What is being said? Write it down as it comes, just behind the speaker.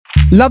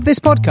Love this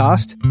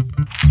podcast?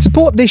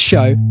 Support this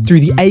show through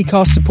the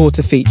Acast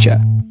supporter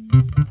feature.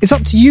 It's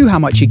up to you how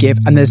much you give,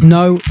 and there's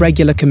no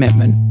regular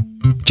commitment.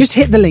 Just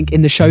hit the link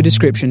in the show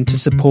description to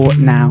support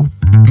now.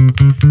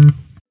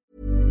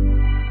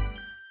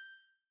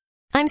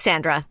 I'm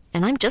Sandra,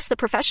 and I'm just the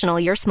professional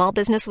your small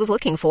business was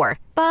looking for.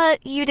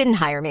 But you didn't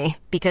hire me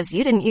because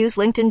you didn't use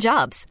LinkedIn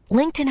Jobs.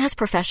 LinkedIn has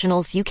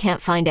professionals you can't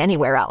find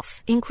anywhere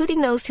else, including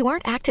those who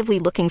aren't actively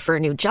looking for a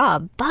new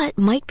job, but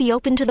might be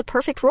open to the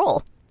perfect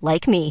role,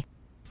 like me.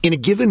 In a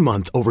given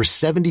month, over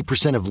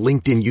 70% of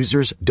LinkedIn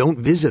users don't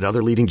visit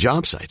other leading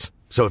job sites.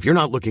 So if you're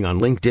not looking on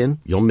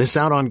LinkedIn, you'll miss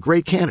out on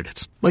great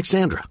candidates like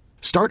Sandra.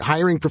 Start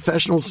hiring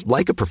professionals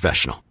like a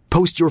professional.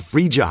 Post your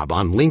free job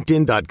on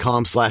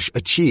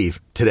linkedin.com/achieve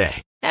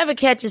today. Ever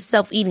catch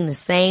yourself eating the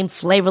same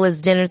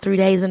flavorless dinner 3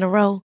 days in a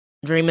row?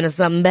 Dreaming of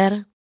something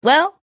better?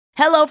 Well,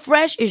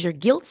 HelloFresh is your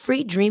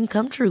guilt-free dream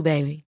come true,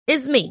 baby.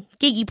 It's me,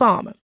 Keke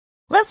Palmer.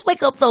 Let's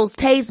wake up those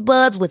taste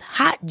buds with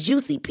hot,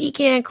 juicy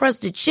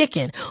pecan-crusted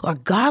chicken or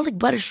garlic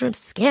butter shrimp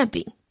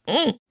scampi.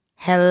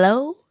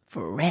 Hello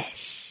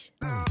Fresh.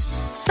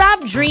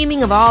 Stop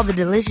dreaming of all the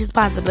delicious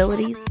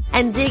possibilities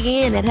and dig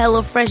in at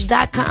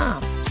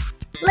HelloFresh.com.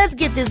 Let's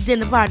get this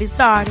dinner party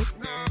started.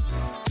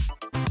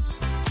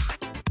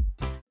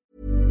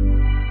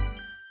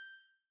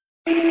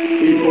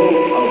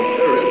 People of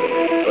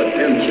Earth,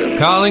 attention.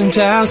 Calling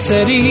Tau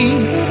City,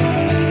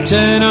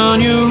 turn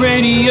on your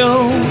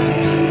radio.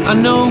 I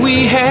know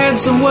we had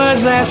some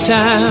words last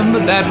time,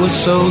 but that was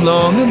so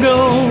long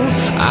ago.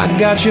 I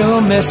got your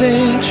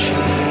message.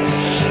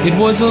 It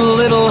was a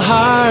little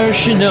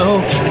harsh, you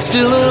know. It's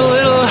still a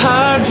little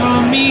hard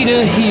for me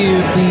to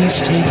hear.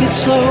 Please take it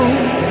slow.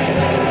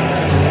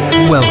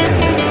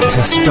 Welcome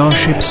to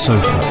Starship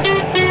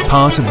Sofa,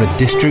 part of the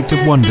District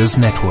of Wonders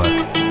network,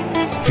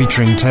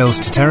 featuring tales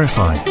to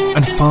terrify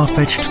and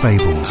far-fetched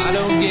fables.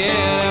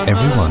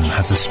 Everyone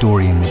has a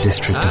story in the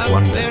District of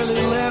Wonders.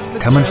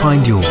 Come and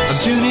find yours.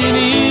 I'm tuning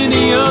in to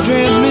your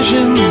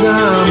transmissions.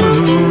 I'm a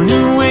moon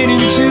and waiting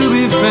to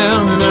be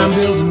found, and I'm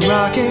building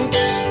rockets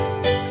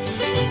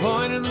and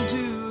pointing them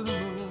to the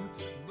moon.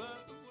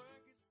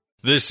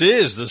 This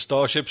is the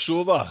Starship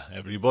Sofa.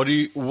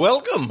 Everybody,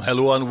 welcome,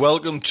 hello, and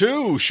welcome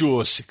to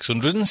show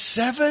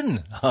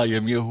 607. I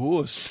am your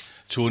host,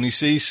 Tony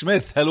C.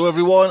 Smith. Hello,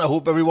 everyone. I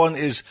hope everyone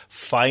is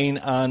fine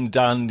and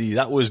dandy.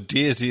 That was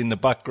Daisy in the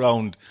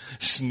background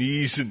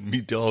sneezing.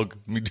 Me dog,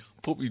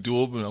 puppy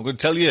Doberman. I'm going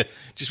to tell you,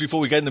 just before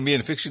we get into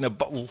main fiction,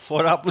 about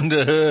what happened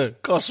to her.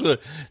 Cost her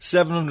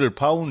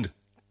 £700.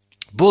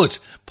 But,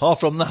 apart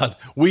from that,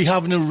 we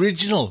have an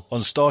original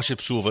on Starship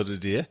Sofa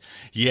today.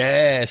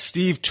 Yeah,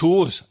 Steve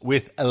Toes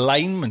with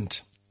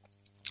Alignment.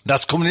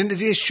 That's coming in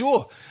today's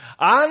show.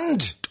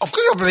 And, of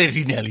course, I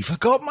bloody nearly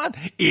forgot, man.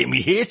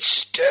 Amy H.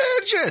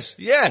 Sturgis.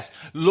 Yes,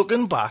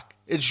 looking back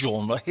at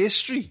genre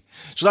history.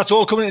 So that's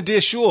all coming in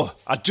today's show.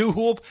 I do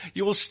hope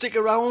you will stick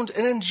around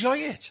and enjoy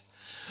it.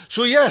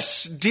 So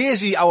yes,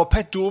 Daisy, our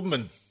pet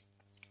Doberman,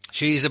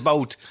 she's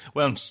about,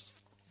 well,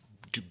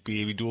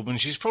 baby Doberman,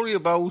 she's probably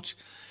about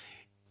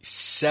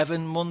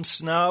 7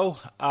 months now,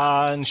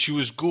 and she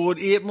was going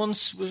 8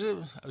 months, was it?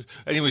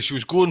 Anyway, she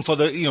was going for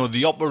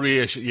the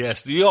operation,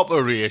 yes, the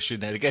operation,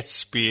 to get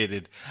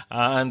spaded,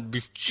 and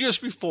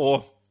just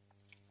before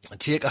I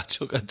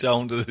took her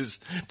down to this,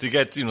 to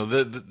get,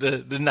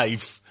 the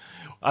knife,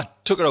 I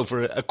took her out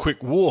for a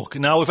quick walk.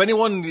 Now, if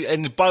anyone,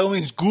 and by all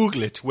means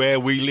Google it, where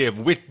we live,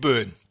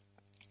 Whitburn,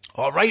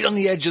 or right on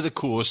the edge of the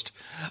coast,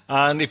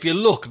 and if you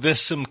look,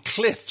 there's some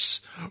cliffs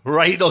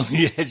right on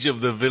the edge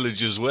of the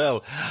village as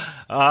well,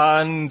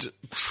 and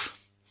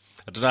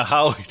I don't know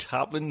how it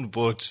happened,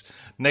 but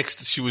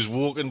next she was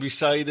walking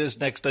beside us,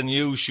 next I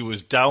knew she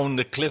was down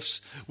the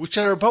cliffs, which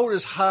are about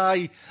as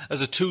high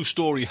as a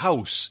 2-story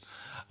house,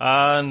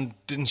 and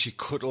didn't she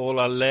cut all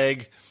her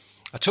leg?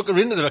 I took her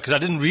into the because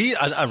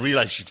I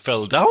realised she'd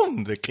fell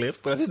down the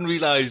cliff, but I didn't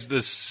realise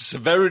the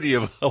severity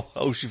of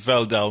how she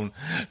fell down.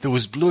 There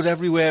was blood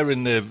everywhere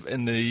in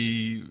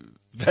the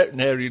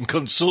veterinarian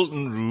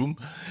consultant room.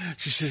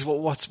 She says, "Well,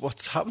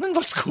 what's happening?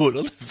 What's going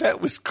on?" The vet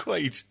was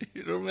quite,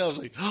 you know what I mean? I was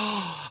like,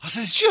 "Oh," I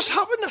said, "It's just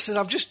happened." I said,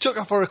 "I've just took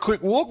her for a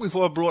quick walk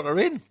before I brought her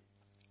in."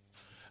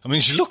 I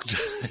mean, she was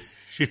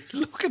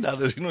looking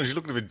at us, she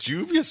looked a bit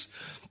dubious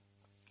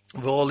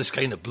with all this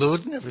kind of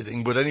blood and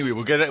everything. But anyway,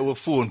 we'll get into a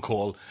phone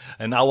call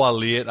an hour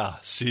later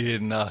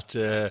saying that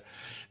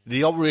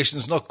the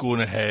operation's not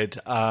going ahead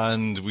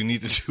and we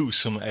need to do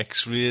some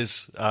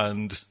x-rays,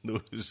 and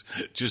there was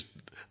just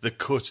the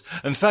cut.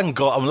 And thank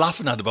God, I'm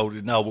laughing about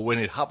it now, but when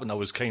it happened I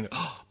was kind of,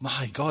 oh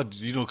my God,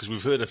 because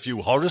we've heard a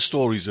few horror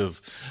stories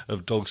of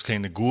dogs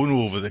kind of going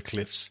over the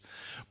cliffs.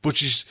 But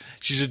she's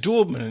a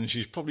Doberman, and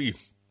she's probably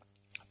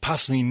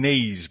past me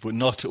knees, but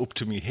not up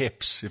to me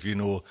hips, if you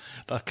know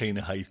that kind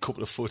of height,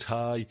 couple of foot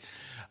high.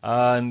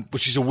 But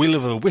she's a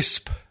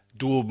will-o'-the-wisp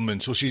Doberman,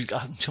 so she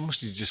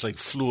must have just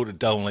floated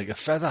down like a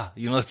feather.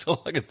 That's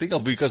all I can think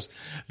of, because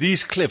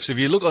these cliffs, if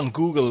you look on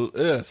Google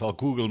Earth or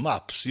Google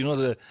Maps,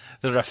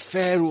 they're a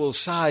fair old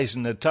size,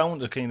 and they're down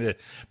to kind of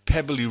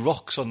pebbly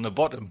rocks on the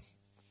bottom.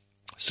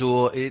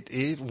 So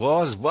it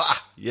was.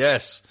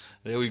 Yes,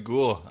 there we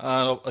go.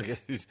 And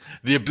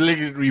the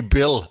obligatory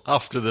bill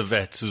after the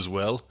vets as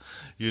well,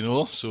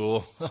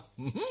 so...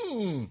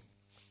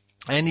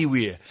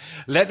 Anyway,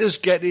 let us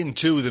get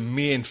into the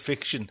main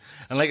fiction.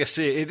 And like I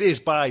say, it is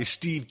by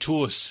Steve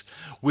Toos,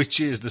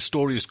 the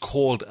story is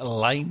called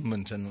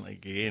Alignment, and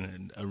again,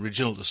 an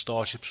original to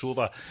Starship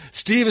Sofa.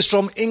 Steve is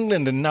from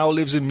England and now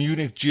lives in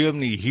Munich,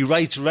 Germany. He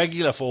writes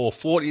regular for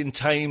Fortean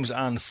Times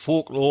and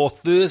Folklore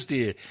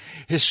Thursday.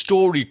 His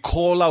story,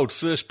 Call Out,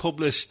 first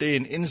published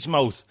in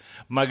Innsmouth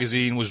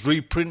magazine, was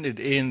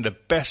reprinted in the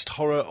Best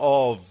Horror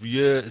of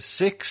Year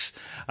 6,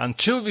 and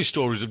 2 of his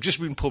stories have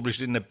just been published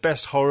in the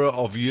Best Horror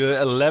of Year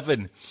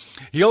 11.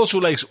 He also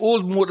likes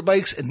old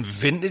motorbikes and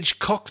vintage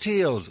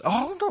cocktails.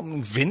 Oh, not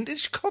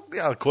vintage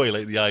cocktail. I quite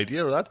like the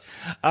idea of that.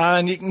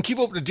 And you can keep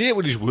up to date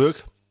with his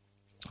work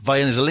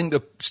there's a link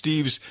to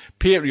Steve's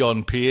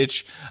Patreon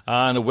page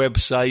and a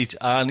website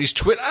and his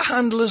Twitter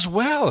handle as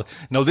well.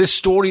 Now, this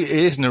story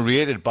is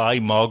narrated by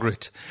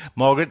Margaret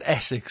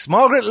Essex.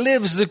 Margaret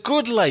lives the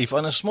good life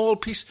on a small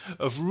piece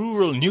of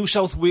rural New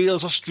South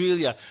Wales,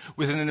 Australia,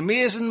 with an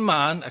amazing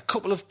man, a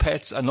couple of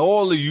pets, and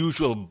all the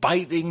usual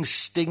biting,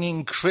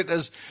 stinging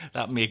critters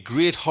that make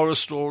great horror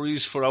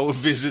stories for our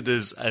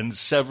visitors, and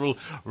several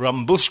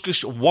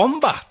rambunctious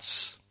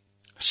wombats.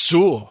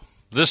 So...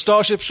 the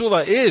Starship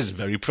Sofa is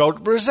very proud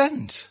to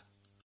present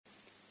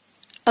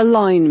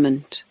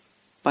Alignment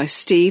by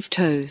Steve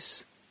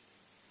Toos.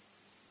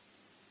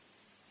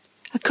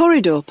 A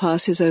corridor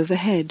passes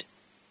overhead,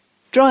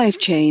 drive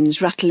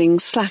chains rattling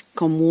slack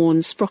on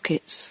worn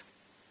sprockets,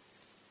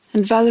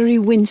 and Valerie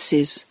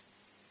winces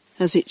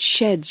as it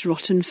sheds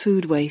rotten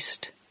food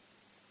waste.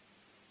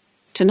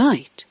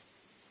 Tonight,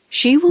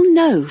 she will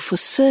know for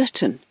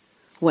certain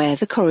where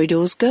the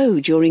corridors go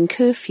during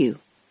curfew,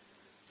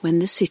 when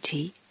the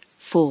city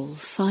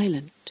falls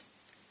silent.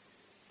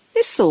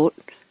 This thought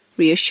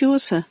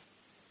reassures her.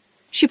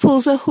 She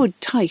pulls her hood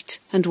tight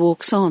and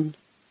walks on.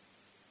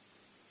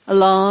 A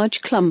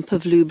large clump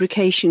of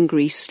lubrication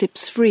grease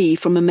slips free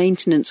from a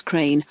maintenance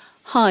crane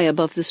high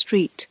above the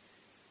street,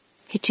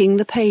 hitting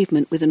the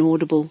pavement with an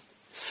audible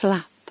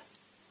slap.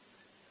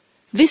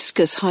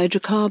 Viscous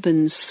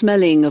hydrocarbons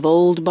smelling of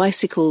old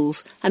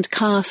bicycles and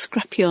car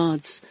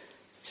scrapyards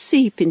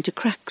seep into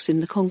cracks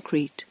in the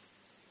concrete.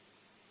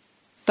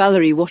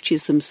 Valerie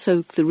watches them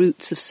soak the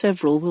roots of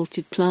several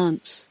wilted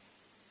plants.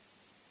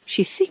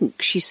 She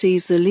thinks she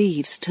sees the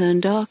leaves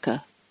turn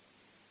darker.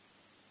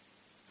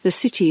 The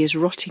city is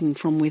rotting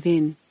from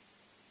within.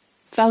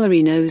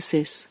 Valerie knows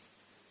this.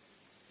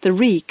 The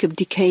reek of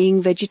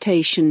decaying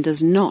vegetation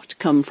does not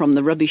come from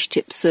the rubbish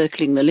tips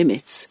circling the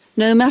limits,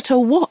 no matter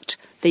what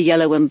the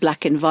yellow and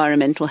black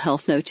environmental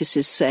health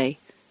notices say.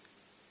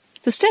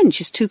 The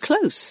stench is too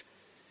close,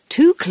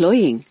 too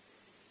cloying.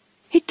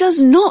 It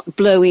does not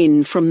blow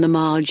in from the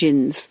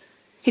margins.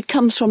 It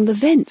comes from the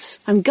vents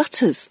and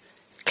gutters,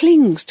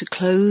 clings to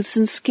clothes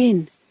and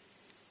skin.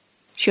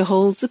 She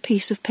holds the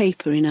piece of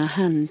paper in her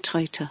hand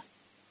tighter.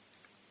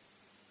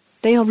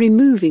 They are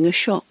removing a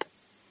shop,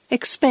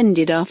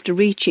 expended after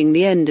reaching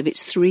the end of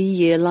its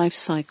 3-year life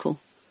cycle.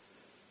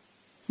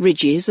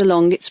 Ridges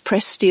along its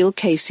pressed steel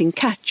casing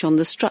catch on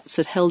the struts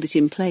that held it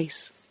in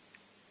place.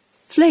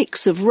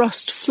 Flakes of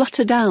rust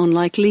flutter down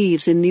like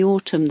leaves in the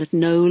autumn that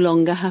no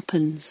longer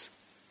happens.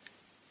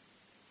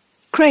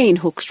 Crane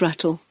hooks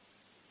rattle.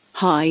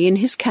 High in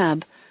his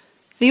cab,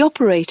 the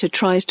operator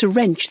tries to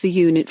wrench the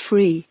unit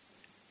free.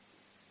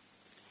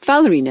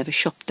 Valerie never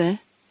shopped there.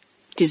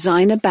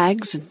 Designer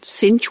bags and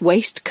cinch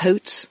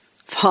waistcoats,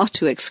 far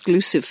too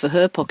exclusive for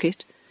her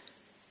pocket.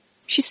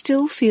 She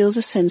still feels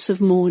a sense of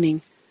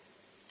mourning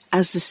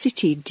as the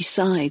city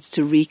decides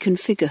to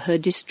reconfigure her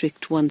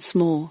district once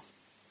more.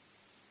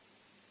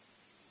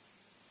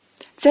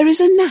 There is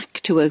a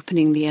knack to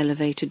opening the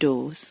elevator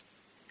doors.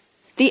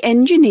 The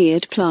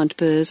engineered plant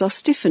burrs are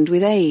stiffened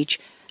with age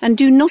and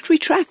do not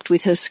retract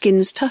with her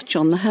skin's touch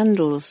on the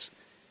handles.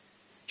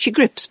 She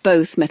grips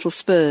both metal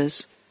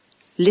spurs,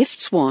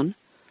 lifts one,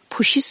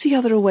 pushes the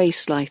other away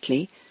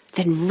slightly,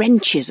 then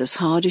wrenches as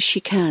hard as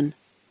she can.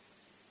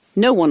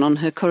 No one on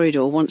her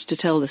corridor wants to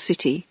tell the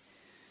city.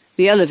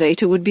 The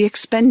elevator would be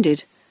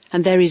expended,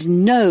 and there is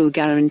no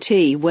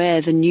guarantee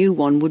where the new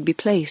one would be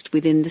placed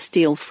within the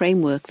steel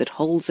framework that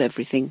holds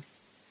everything.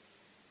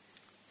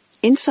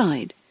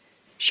 Inside,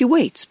 she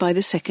waits by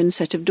the second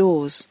set of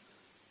doors.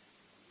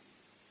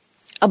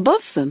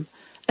 Above them,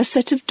 a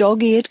set of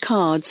dog-eared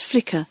cards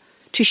flicker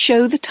to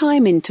show the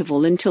time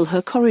interval until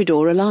her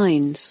corridor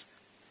aligns.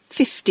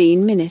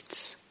 15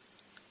 minutes.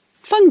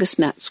 Fungus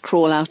gnats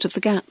crawl out of the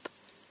gap,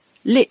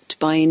 lit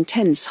by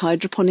intense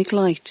hydroponic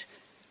light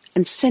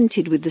and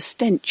scented with the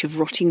stench of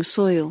rotting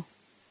soil.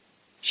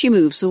 She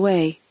moves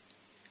away.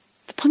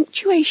 The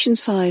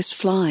punctuation-sized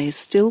flies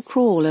still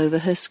crawl over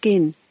her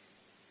skin.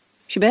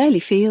 She barely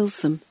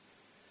feels them,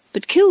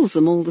 but kills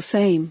them all the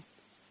same.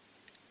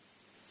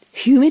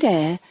 Humid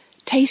air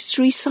tastes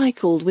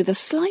recycled with a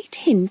slight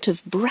hint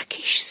of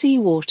brackish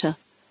seawater.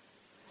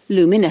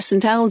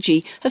 Luminescent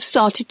algae have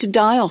started to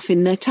die off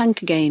in their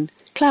tank again,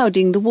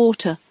 clouding the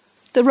water,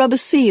 The rubber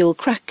seal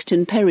cracked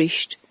and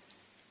perished.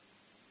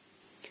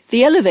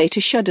 The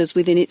elevator shudders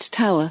within its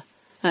tower,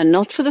 and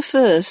not for the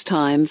first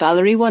time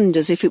Valerie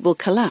wonders if it will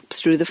collapse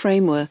through the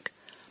framework,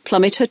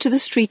 plummet her to the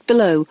street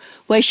below,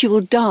 where she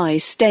will die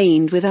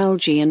stained with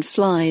algae and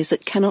flies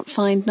that cannot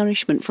find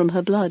nourishment from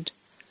her blood.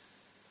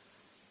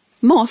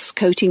 Moss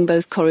coating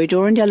both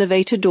corridor and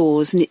elevator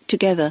doors knit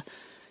together,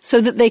 so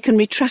that they can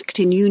retract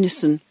in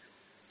unison.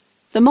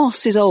 The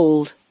moss is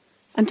old,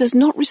 and does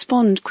not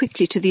respond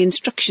quickly to the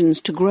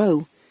instructions to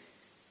grow.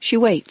 She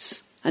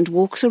waits and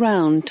walks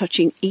around,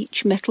 touching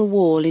each metal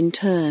wall in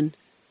turn.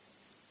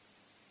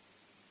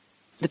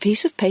 The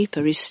piece of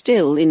paper is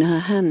still in her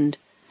hand,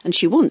 and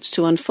she wants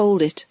to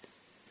unfold it.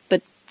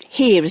 But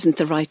here isn't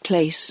the right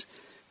place.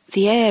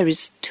 The air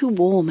is too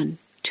warm and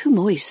too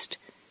moist.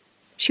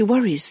 She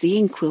worries the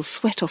ink will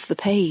sweat off the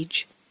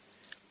page.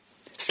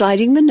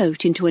 Sliding the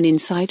note into an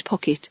inside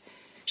pocket,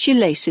 she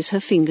laces her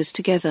fingers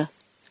together.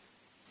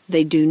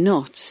 They do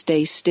not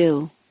stay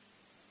still.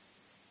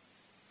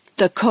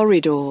 The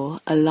corridor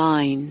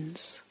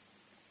aligns.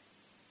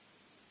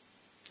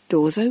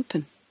 Doors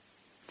open.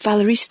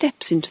 Valerie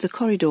steps into the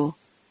corridor.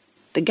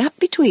 The gap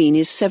between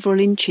is several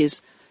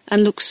inches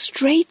and looks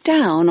straight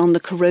down on the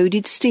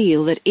corroded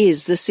steel that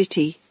is the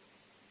city.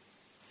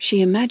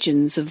 She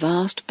imagines the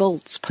vast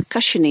bolts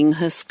percussioning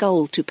her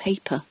skull to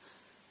paper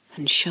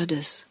and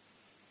shudders.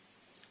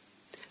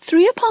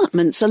 3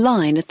 apartments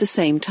align at the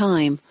same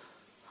time.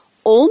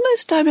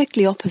 Almost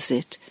directly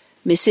opposite,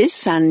 Mrs.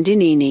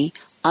 Sandinini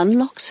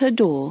unlocks her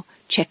door,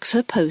 checks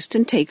her post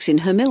and takes in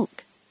her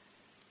milk.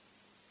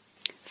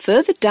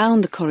 Further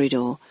down the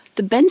corridor,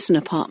 the Benson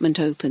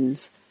apartment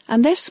opens,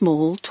 and their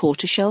small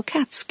tortoiseshell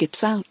cat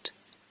skips out.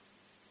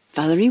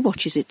 Valerie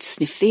watches it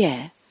sniff the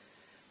air,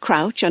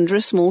 crouch under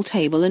a small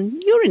table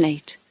and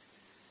urinate,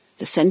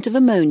 the scent of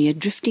ammonia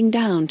drifting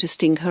down to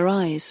sting her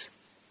eyes.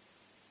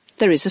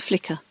 There is a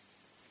flicker.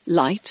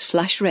 Lights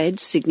flash red,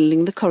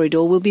 signalling the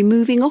corridor will be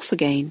moving off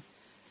again.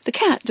 The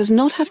cat does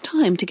not have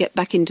time to get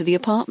back into the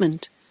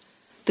apartment.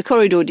 The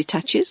corridor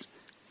detaches,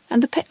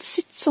 and the pet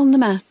sits on the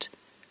mat,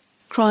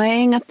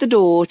 crying at the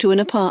door to an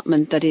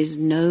apartment that is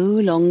no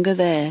longer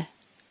there.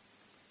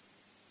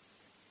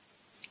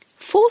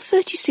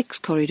 436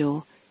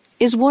 corridor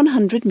is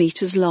 100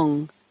 metres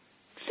long,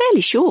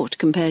 fairly short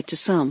compared to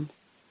some.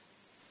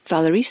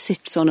 Valerie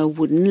sits on a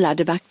wooden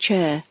ladder-back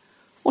chair,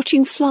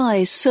 watching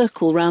flies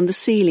circle round the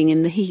ceiling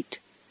in the heat.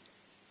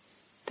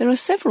 There are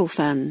several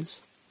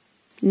fans.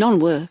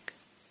 None work.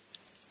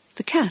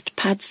 The cat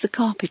pads the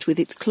carpet with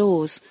its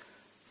claws,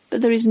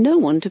 but there is no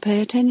one to pay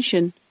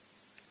attention.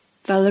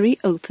 Valerie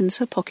opens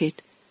her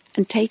pocket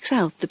and takes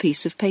out the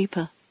piece of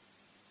paper.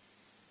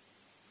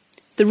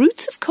 The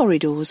routes of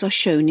corridors are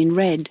shown in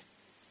red.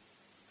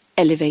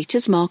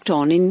 Elevators marked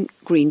on in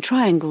green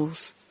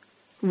triangles.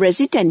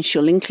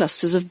 Residential in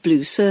clusters of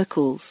blue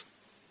circles.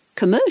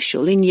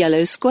 Commercial in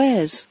yellow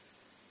squares.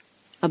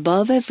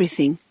 Above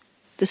everything,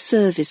 the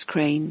service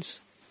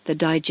cranes, the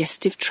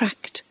digestive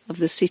tract of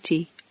the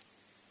city.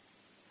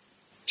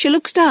 She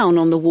looks down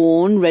on the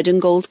worn red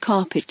and gold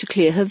carpet to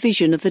clear her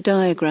vision of the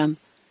diagram.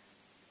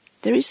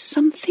 There is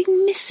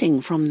something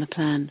missing from the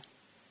plan.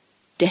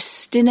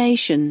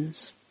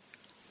 Destinations.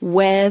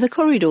 Where the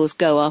corridors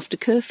go after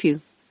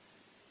curfew.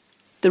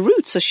 The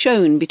routes are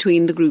shown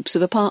between the groups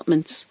of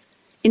apartments.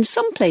 In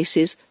some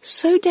places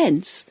so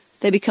dense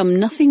they become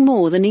nothing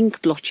more than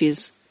ink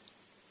blotches.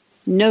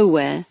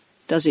 Nowhere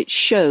does it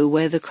show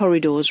where the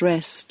corridors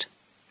rest.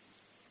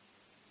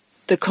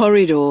 The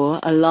corridor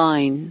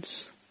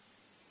aligns.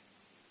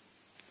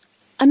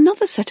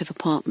 Another set of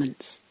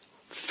apartments,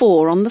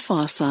 4 on the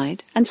far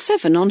side and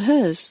 7 on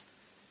hers.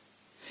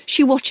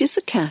 She watches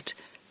the cat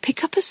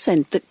pick up a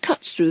scent that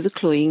cuts through the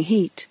cloying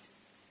heat.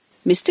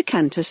 Mr.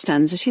 Cantor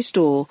stands at his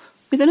door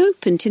with an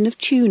open tin of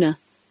tuna.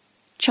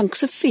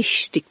 Chunks of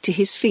fish stick to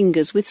his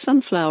fingers with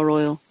sunflower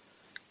oil.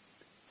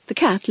 The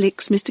cat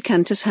licks Mr.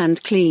 Cantor's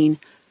hand clean,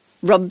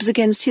 rubs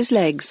against his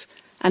legs,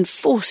 and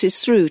forces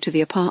through to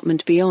the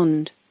apartment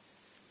beyond.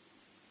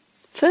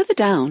 Further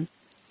down,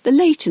 the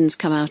Laytons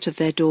come out of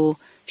their door,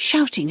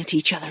 shouting at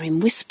each other in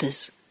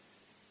whispers.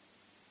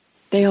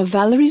 They are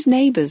Valerie's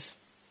neighbours,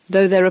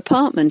 though their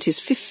apartment is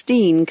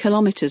 15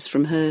 kilometres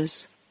from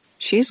hers.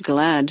 She is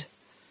glad.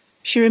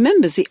 She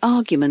remembers the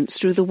arguments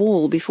through the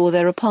wall before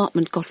their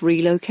apartment got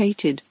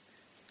relocated.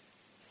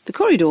 The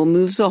corridor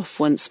moves off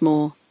once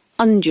more,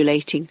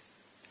 undulating,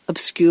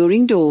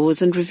 obscuring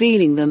doors and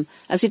revealing them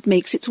as it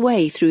makes its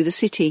way through the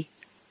city.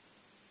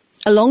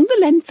 Along the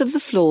length of the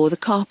floor the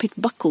carpet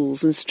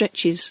buckles and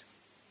stretches.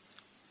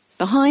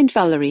 Behind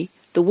Valerie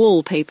the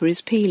wallpaper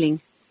is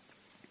peeling.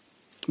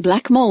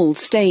 Black mould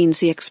stains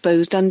the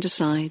exposed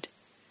underside.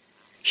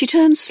 She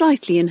turns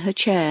slightly in her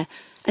chair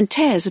and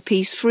tears a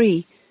piece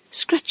free,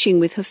 scratching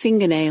with her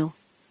fingernail,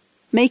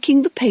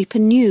 making the paper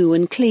new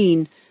and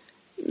clean,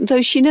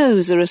 though she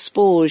knows there are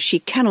spores she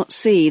cannot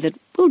see that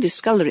will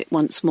discolour it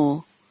once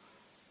more.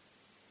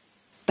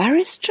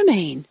 Barris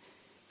Tremaine,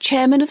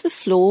 chairman of the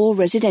Floor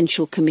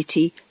Residential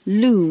Committee,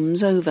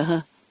 looms over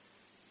her.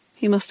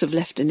 He must have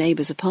left a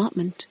neighbour's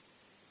apartment.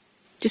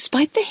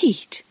 Despite the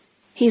heat,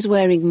 he is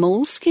wearing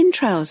moleskin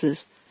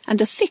trousers and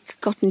a thick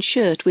cotton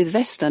shirt with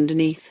vest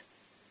underneath.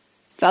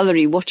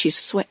 Valerie watches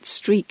sweat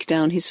streak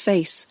down his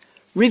face,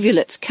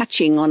 rivulets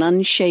catching on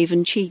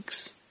unshaven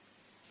cheeks.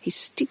 He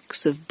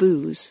stinks of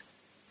booze.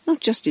 Not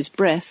just his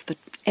breath, but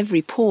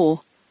every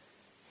pore.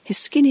 His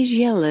skin is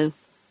yellow,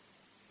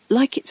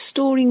 like it's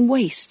storing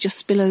waste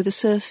just below the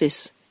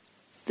surface.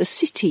 The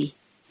city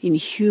in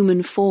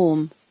human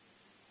form.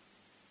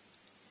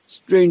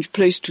 "Strange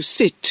place to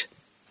sit,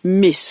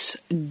 Miss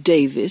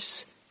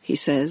Davis," he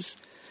says,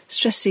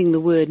 stressing the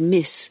word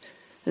miss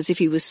as if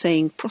he was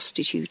saying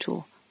prostitute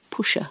or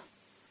pusher.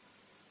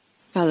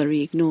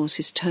 Valerie ignores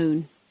his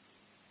tone.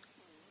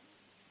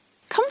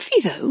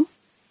 "Comfy, though,"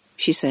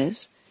 she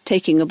says,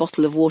 taking a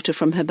bottle of water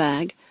from her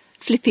bag,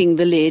 flipping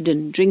the lid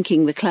and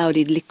drinking the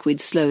clouded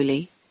liquid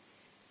slowly.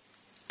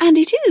 "And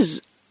it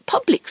is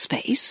public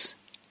space."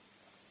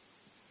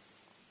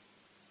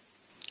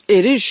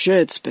 "It is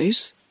shared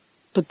space,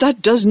 but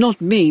that does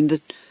not mean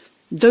that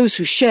those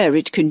who share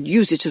it can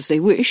use it as they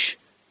wish."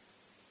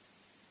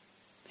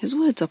 His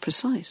words are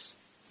precise.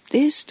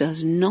 This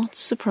does not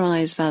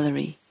surprise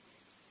Valerie.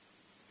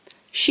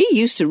 She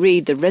used to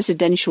read the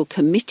residential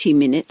committee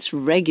minutes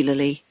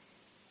regularly.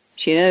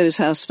 She knows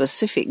how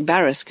specific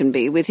Barris can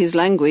be with his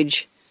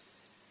language.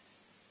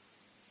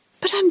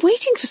 "But I'm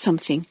waiting for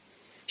something.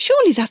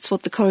 Surely that's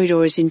what the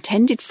corridor is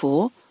intended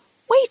for.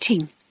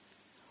 Waiting.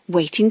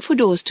 Waiting for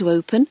doors to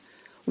open,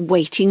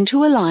 waiting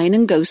to align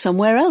and go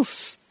somewhere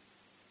else."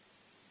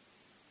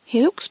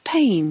 He looks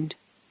pained,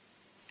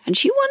 and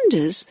she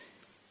wonders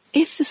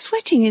if the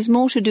sweating is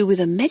more to do with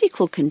a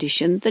medical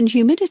condition than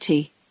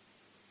humidity.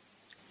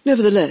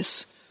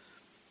 "Nevertheless,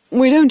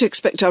 we don't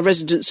expect our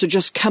residents to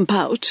just camp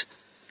out.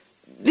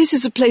 This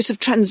is a place of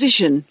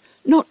transition,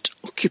 not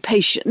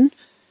occupation.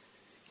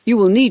 You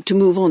will need to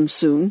move on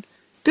soon.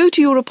 Go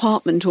to your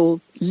apartment or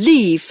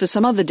leave for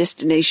some other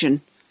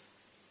destination."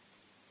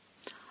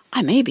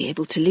 "I may be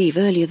able to leave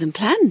earlier than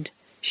planned,"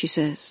 she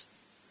says.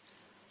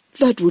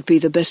 "That would be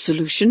the best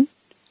solution."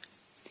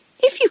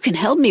 "If you can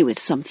help me with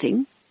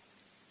something."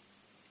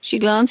 She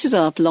glances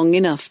up long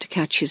enough to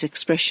catch his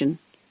expression.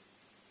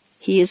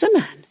 He is a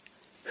man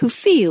who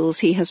feels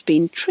he has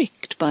been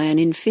tricked by an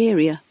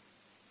inferior.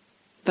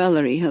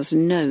 Valerie has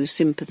no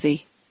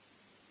sympathy.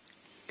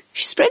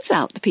 She spreads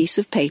out the piece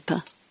of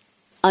paper,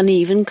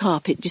 uneven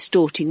carpet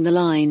distorting the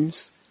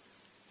lines.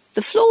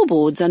 The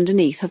floorboards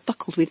underneath have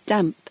buckled with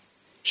damp.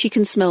 She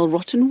can smell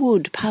rotten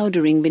wood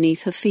powdering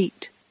beneath her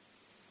feet.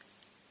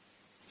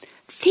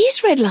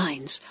 "These red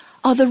lines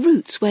are the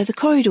routes where the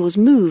corridors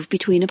move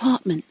between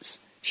apartments,"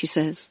 she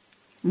says,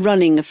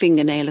 running a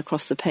fingernail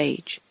across the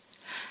page.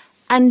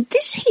 "And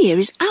this here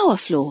is our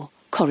floor,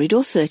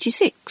 corridor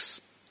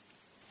 36.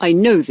 "I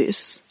know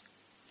this."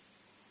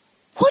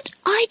 "What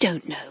I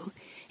don't know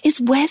is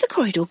where the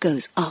corridor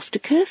goes after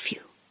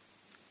curfew."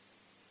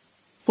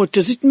 "What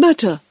does it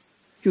matter?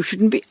 You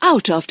shouldn't be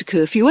out after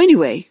curfew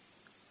anyway."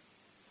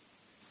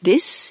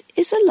 This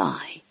is a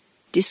lie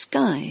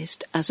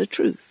disguised as a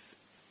truth.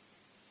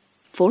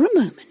 For a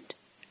moment,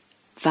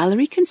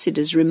 Valerie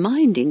considers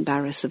reminding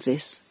Barris of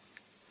this.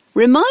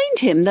 Remind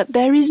him that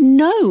there is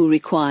no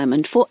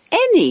requirement for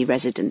any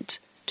resident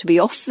to be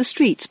off the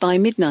streets by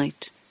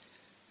midnight.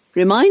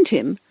 Remind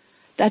him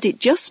that it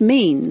just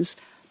means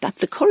that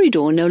the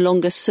corridor no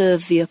longer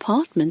serves the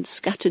apartments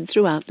scattered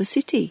throughout the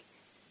city.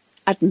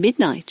 At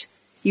midnight,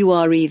 you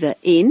are either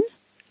in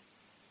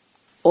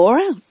or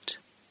out.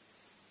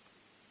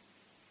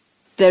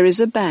 There is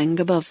a bang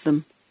above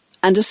them,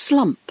 and a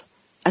slump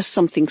as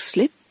something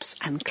slips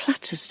and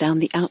clatters down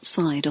the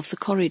outside of the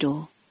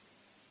corridor.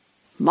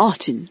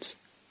 "Martins,"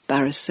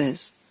 Barris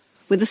says,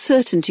 with the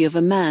certainty of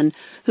a man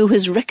who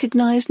has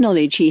recognized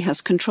knowledge he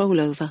has control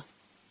over.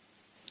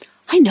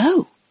 "I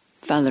know,"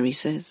 Valerie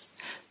says.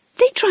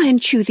 "They try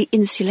and chew the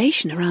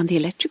insulation around the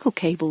electrical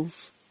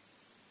cables."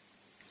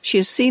 She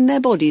has seen their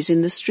bodies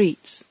in the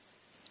streets,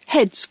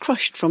 heads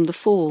crushed from the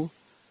fall,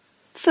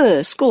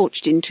 fur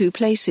scorched in 2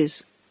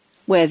 places,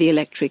 where the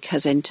electric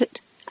has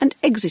entered and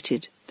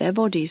exited their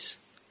bodies.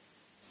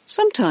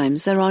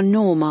 Sometimes there are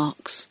gnaw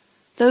marks,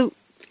 though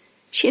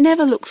she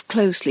never looks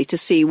closely to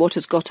see what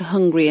has got her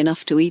hungry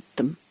enough to eat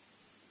them.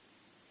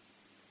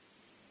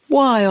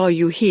 "Why are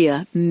you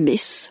here,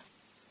 miss?"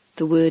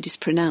 The word is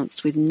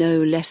pronounced with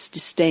no less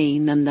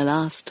disdain than the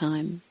last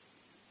time.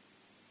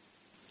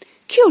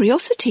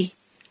 "Curiosity.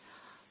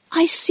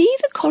 I see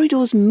the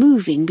corridors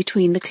moving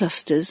between the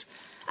clusters,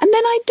 and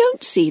then I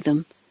don't see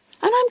them,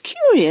 and I'm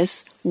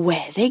curious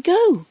where they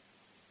go."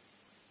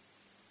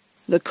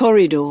 The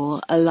corridor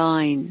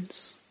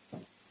aligns.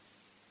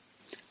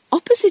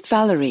 Opposite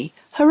Valerie,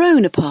 her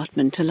own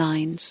apartment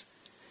aligns.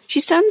 She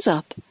stands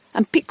up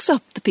and picks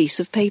up the piece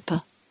of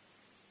paper.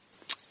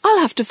 "I'll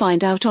have to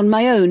find out on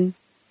my own."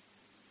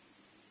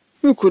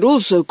 "You could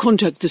also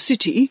contact the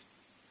city."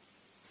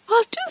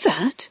 "I'll do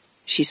that,"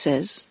 she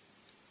says.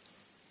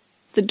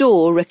 The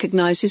door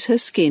recognizes her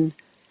skin,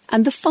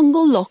 and the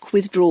fungal lock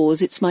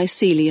withdraws its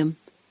mycelium.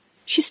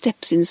 She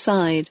steps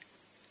inside.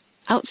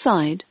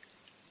 Outside,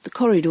 the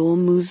corridor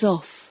moves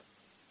off.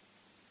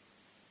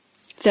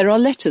 There are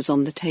letters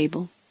on the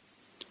table.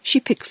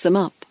 She picks them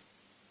up.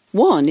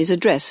 One is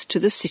addressed to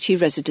the City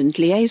Resident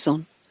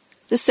Liaison,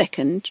 the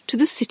second to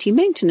the City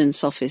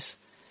Maintenance Office,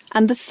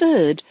 and the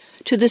third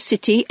to the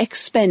City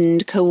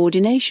Expend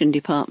Coordination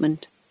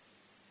Department.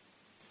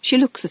 She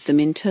looks at them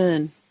in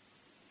turn.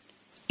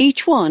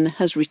 Each one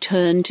has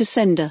returned to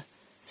sender,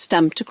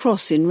 stamped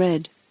across in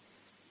red.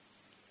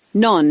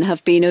 None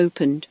have been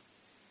opened.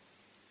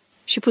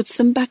 She puts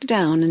them back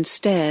down and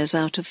stares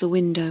out of the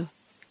window.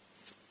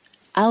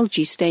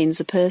 Algae stains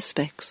a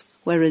perspex,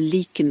 where a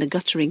leak in the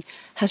guttering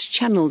has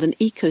channeled an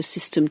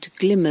ecosystem to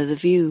glimmer the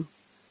view.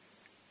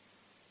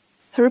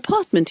 Her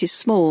apartment is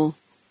small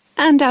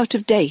and out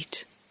of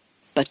date,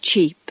 but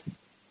cheap.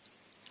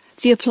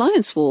 The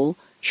appliance wall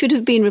should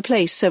have been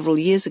replaced several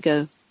years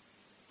ago,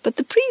 but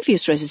the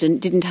previous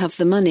resident didn't have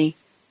the money,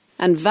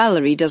 and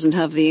Valerie doesn't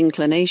have the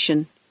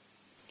inclination.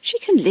 She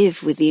can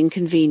live with the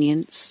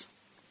inconvenience.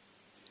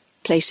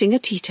 Placing a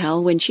tea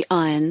towel when she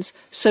irons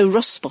so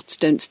rust spots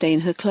don't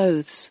stain her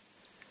clothes.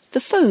 The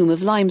foam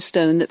of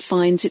limestone that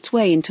finds its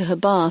way into her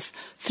bath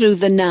through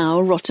the now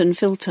rotten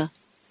filter.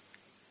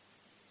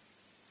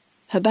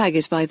 Her bag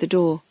is by the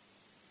door.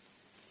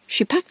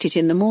 She packed it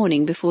in the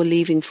morning before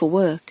leaving for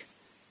work.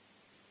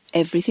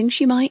 Everything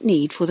she might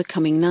need for the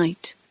coming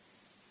night.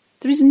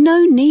 There is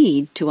no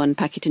need to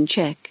unpack it and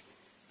check,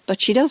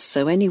 but she does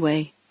so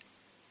anyway.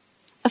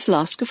 A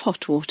flask of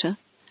hot water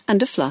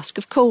and a flask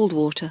of cold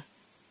water.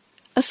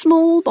 A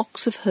small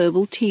box of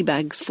herbal tea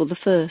bags for the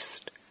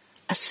first.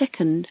 A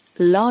second,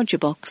 larger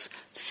box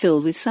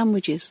filled with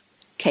sandwiches,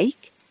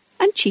 cake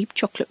and cheap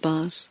chocolate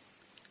bars.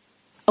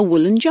 A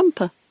woolen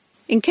jumper,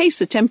 in case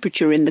the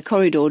temperature in the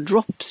corridor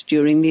drops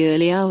during the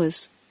early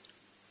hours.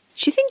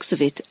 She thinks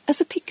of it as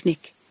a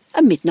picnic,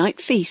 a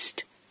midnight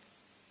feast.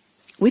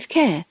 With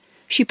care,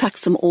 she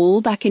packs them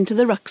all back into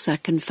the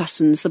rucksack and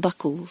fastens the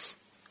buckles.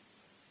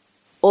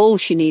 All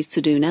she needs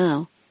to do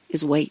now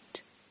is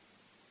wait.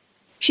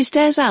 She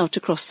stares out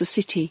across the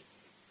city,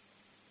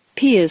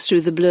 peers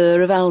through the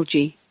blur of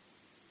algae.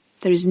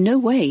 There is no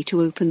way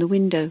to open the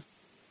window.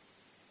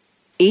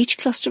 Each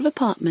cluster of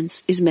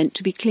apartments is meant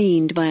to be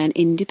cleaned by an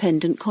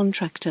independent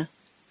contractor.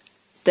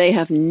 They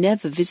have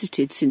never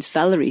visited since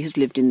Valerie has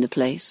lived in the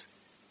place.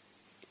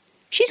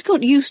 She's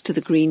got used to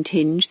the green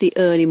tinge the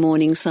early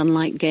morning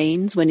sunlight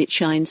gains when it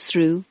shines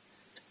through.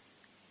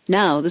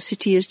 Now the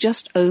city is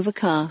just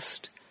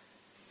overcast.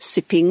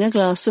 Sipping a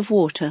glass of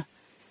water,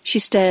 she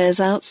stares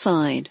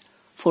outside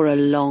for a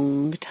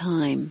long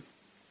time.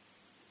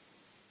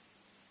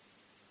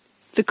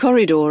 The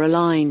corridor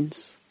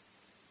aligns.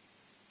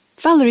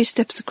 Valerie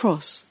steps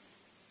across.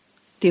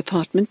 The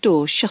apartment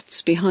door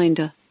shuts behind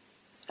her.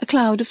 A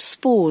cloud of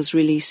spores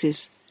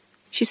releases.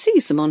 She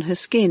sees them on her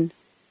skin,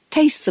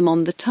 tastes them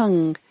on the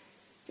tongue,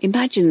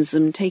 imagines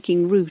them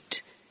taking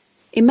root,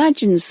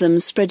 imagines them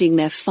spreading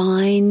their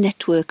fine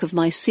network of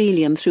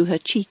mycelium through her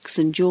cheeks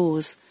and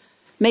jaws,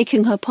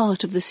 making her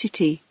part of the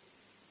city.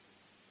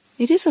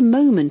 It is a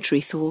momentary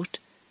thought,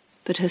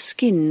 but her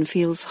skin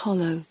feels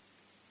hollow.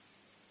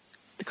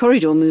 The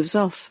corridor moves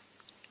off.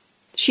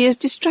 She is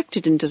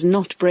distracted and does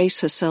not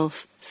brace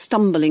herself,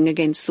 stumbling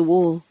against the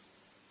wall.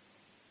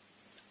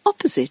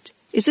 Opposite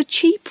is a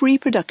cheap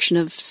reproduction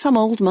of some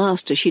old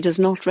master she does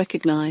not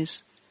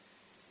recognise.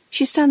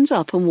 She stands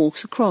up and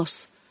walks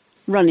across,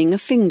 running a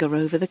finger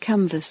over the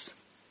canvas.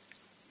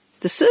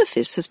 The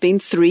surface has been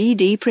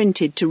 3D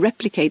printed to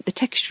replicate the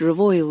texture of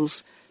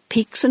oils,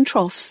 peaks and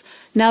troughs,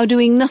 now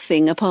doing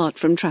nothing apart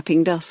from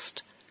trapping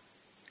dust.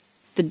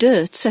 The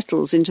dirt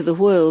settles into the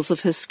whorls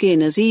of her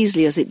skin as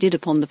easily as it did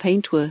upon the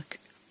paintwork.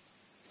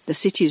 The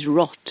city's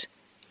rot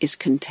is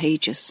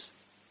contagious.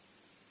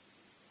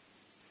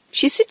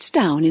 She sits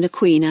down in a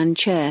Queen Anne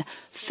chair,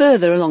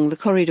 further along the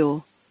corridor.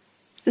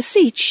 The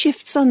seat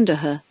shifts under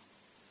her.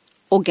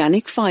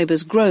 Organic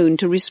fibres groan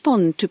to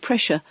respond to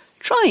pressure,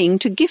 trying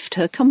to gift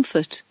her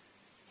comfort.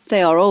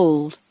 They are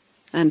old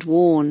and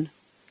worn.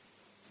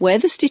 Where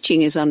the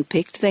stitching is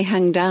unpicked, they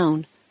hang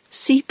down,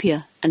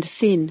 sepia and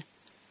thin.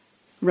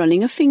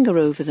 Running a finger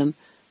over them,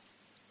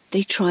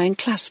 they try and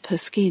clasp her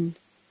skin.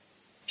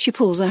 She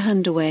pulls her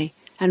hand away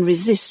and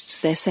resists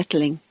their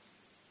settling.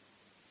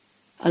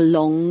 A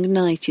long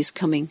night is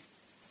coming,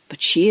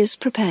 but she is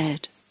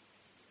prepared.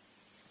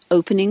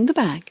 Opening the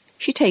bag,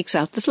 she takes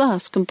out the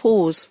flask and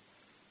pours.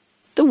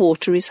 The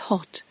water is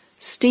hot,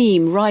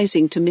 steam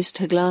rising to mist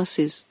her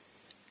glasses.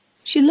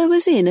 She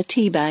lowers in a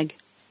tea bag,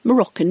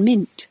 Moroccan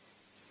mint.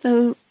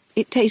 Though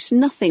it tastes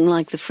nothing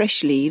like the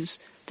fresh leaves,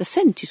 the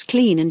scent is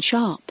clean and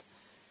sharp.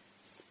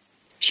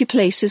 She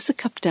places the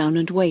cup down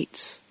and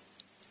waits.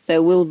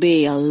 There will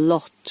be a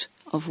lot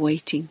of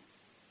waiting.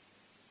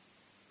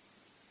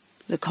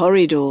 The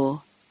corridor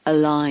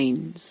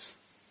aligns.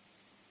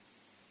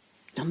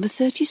 Number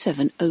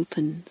 37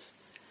 opens,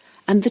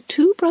 and the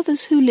two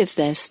brothers who live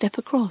there step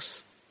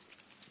across.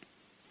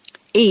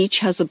 Each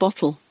has a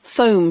bottle,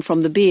 foam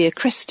from the beer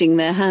cresting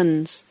their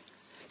hands.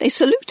 They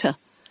salute her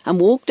and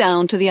walk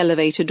down to the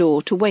elevator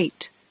door to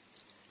wait.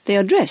 They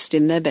are dressed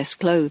in their best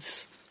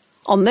clothes,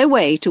 on their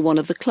way to one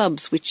of the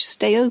clubs which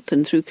stay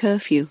open through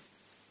curfew.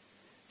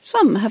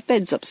 Some have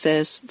beds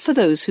upstairs for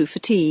those who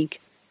fatigue.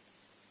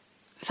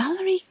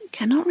 Valerie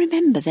cannot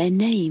remember their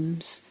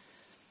names.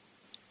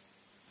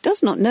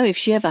 Does not know if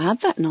she ever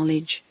had that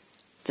knowledge.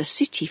 The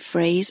city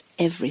frays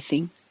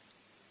everything.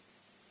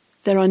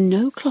 There are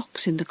no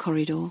clocks in the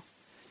corridor,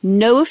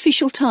 no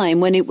official time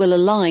when it will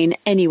align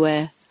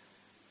anywhere.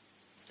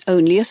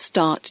 Only a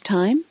start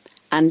time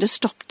and a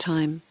stop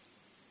time.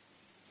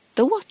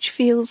 The watch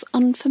feels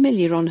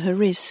unfamiliar on her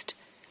wrist.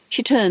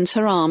 She turns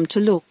her arm to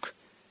look.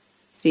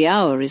 The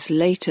hour is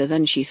later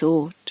than she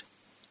thought.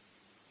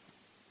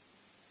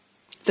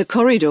 The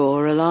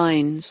corridor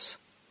aligns.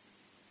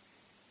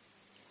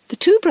 The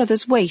two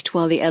brothers wait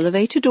while the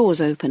elevator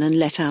doors open and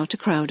let out a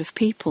crowd of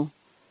people.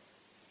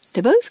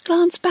 They both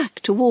glance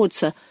back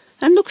towards her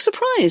and look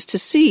surprised to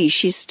see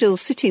she's still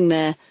sitting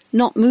there,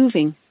 not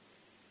moving.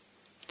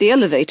 The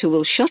elevator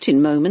will shut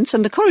in moments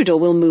and the corridor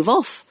will move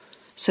off,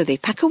 so they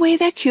pack away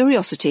their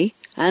curiosity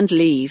and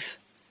leave.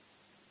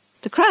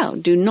 The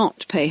crowd do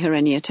not pay her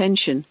any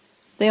attention.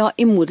 They are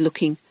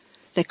inward-looking,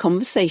 their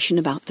conversation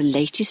about the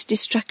latest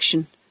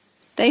distraction.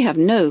 They have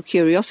no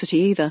curiosity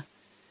either.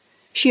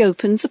 She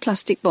opens a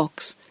plastic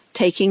box,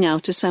 taking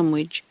out a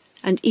sandwich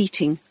and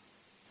eating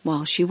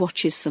while she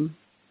watches them.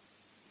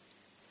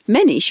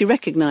 Many she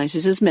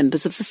recognises as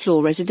members of the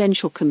floor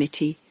residential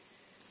committee.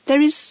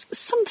 There is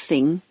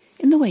something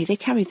in the way they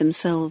carry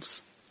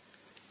themselves.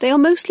 They are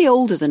mostly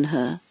older than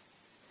her.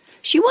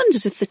 She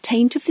wonders if the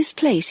taint of this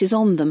place is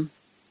on them.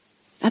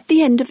 At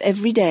the end of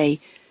every day,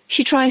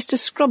 she tries to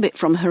scrub it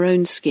from her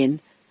own skin,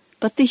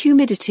 but the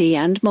humidity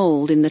and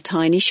mould in the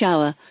tiny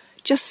shower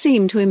just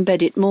seem to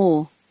embed it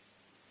more.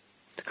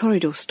 The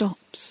corridor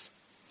stops.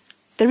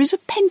 There is a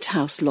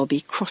penthouse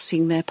lobby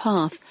crossing their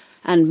path,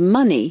 and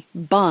money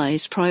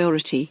buys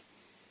priority.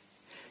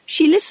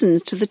 She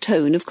listens to the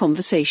tone of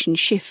conversation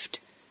shift.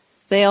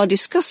 They are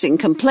discussing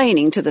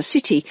complaining to the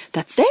city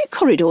that their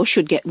corridor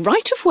should get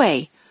right of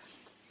way,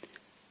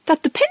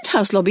 that the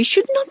penthouse lobby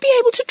should not be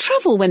able to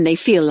travel when they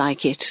feel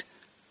like it.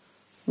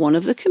 One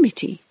of the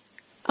committee,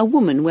 a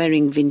woman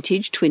wearing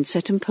vintage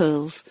twinset and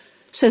pearls,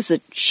 says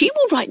that she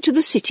will write to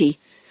the city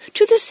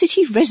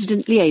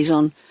resident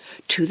liaison,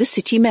 to the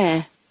city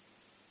mayor.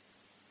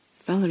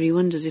 Valerie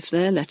wonders if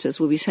their letters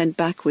will be sent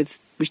back with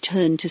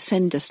return to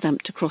sender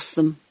stamped across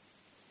them.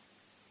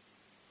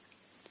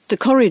 The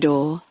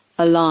corridor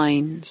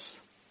aligns.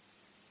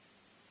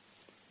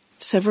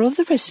 Several of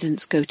the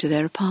residents go to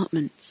their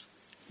apartments,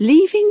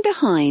 leaving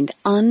behind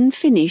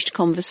unfinished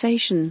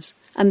conversations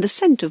and the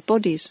scent of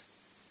bodies.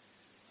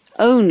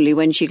 Only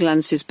when she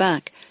glances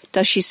back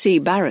does she see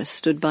Barras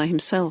stood by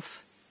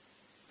himself.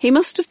 He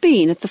must have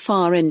been at the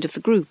far end of the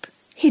group,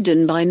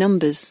 hidden by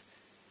numbers.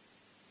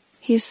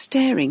 He is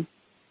staring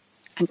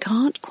and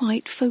can't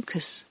quite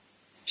focus.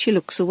 She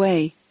looks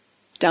away,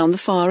 down the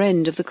far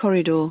end of the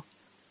corridor.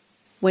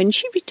 When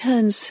she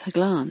returns her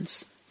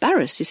glance,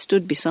 Barras is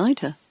stood beside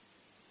her.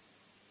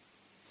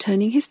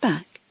 Turning his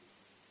back,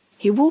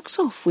 he walks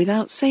off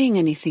without saying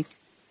anything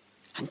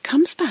and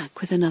comes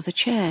back with another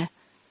chair,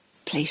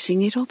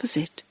 placing it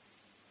opposite.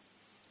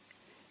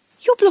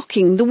 "You're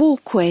blocking the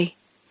walkway,"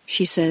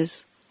 she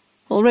says,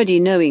 already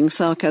knowing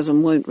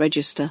sarcasm won't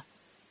register.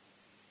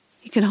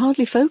 He can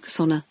hardly focus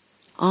on her,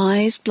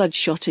 eyes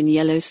bloodshot and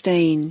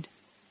yellow-stained.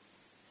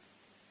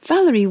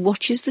 Valerie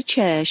watches the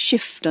chair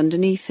shift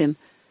underneath him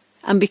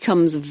and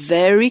becomes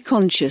very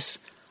conscious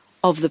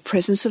of the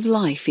presence of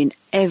life in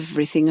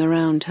everything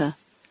around her.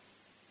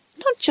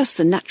 Not just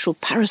the natural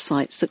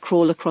parasites that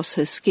crawl across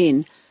her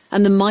skin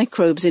and the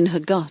microbes in her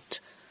gut,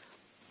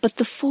 but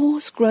the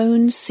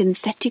force-grown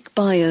synthetic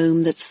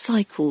biome that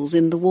cycles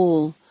in the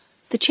wall,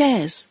 the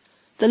chairs,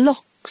 the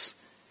locks,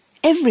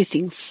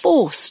 everything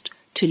forced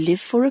to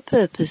live for a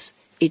purpose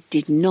it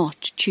did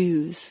not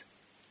choose.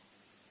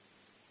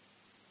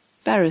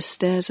 Barras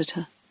stares at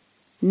her,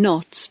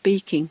 not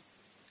speaking.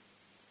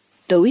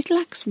 Though it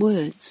lacks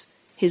words,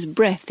 his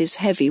breath is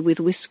heavy with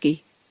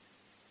whiskey.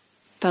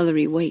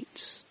 Valerie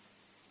waits.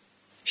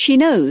 She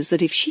knows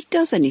that if she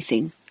does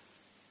anything,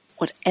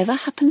 whatever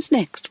happens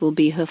next will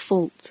be her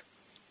fault.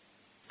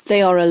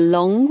 They are a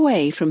long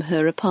way from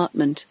her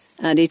apartment,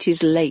 and it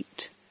is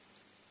late.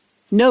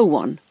 No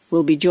one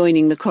will be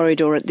joining the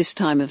corridor at this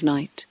time of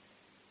night.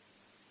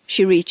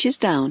 She reaches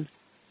down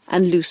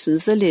and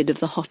loosens the lid of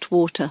the hot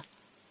water,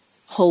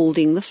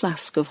 holding the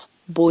flask of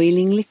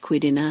boiling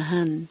liquid in her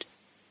hand.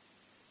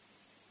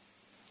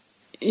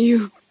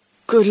 "You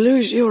could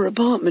lose your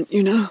apartment,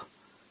 you know."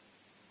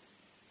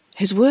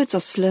 His words are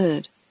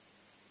slurred,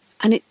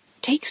 and it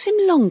takes him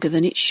longer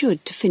than it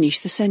should to finish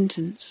the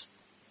sentence.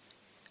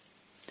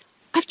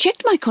 "I've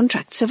checked my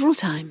contract several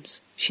times,"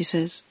 she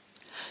says.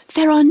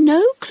 "There are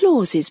no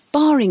clauses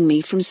barring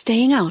me from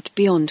staying out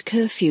beyond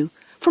curfew,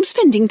 from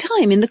spending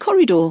time in the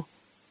corridor."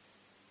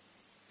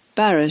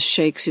 Barras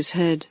shakes his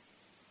head.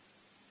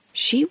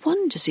 She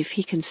wonders if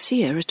he can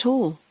see her at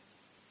all.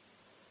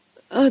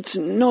 "That's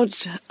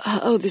not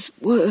how this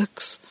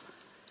works.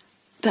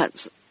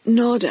 That's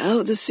not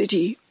how the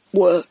city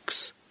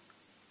works."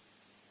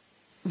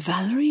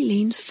 Valerie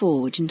leans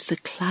forward into the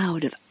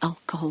cloud of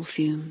alcohol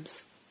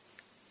fumes.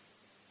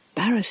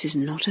 Barris is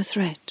not a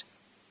threat.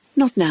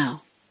 Not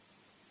now.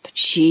 But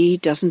she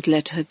doesn't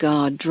let her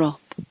guard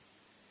drop.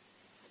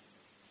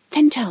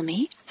 Then tell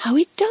me how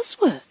it does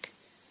work.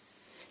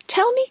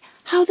 Tell me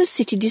how the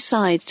city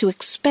decides to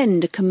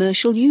expend a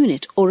commercial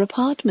unit or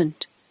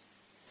apartment.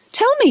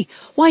 Tell me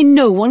why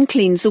no one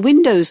cleans the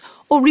windows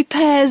or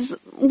repairs,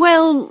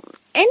 well,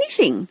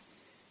 anything,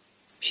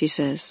 she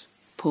says,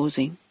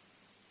 pausing.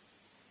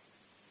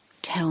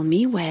 Tell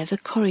me where the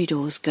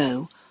corridors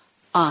go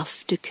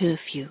after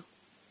curfew.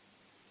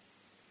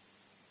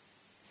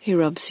 He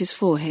rubs his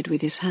forehead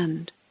with his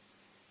hand.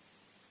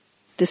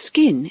 The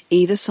skin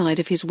either side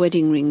of his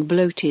wedding ring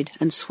bloated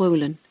and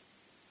swollen.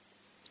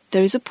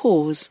 There is a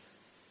pause,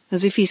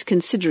 as if he's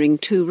considering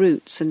two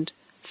routes and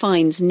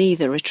finds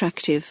neither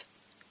attractive.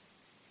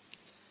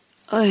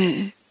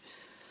 I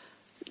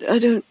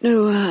don't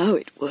know how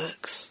it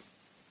works.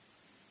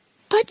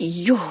 But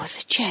you're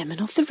the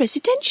chairman of the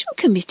residential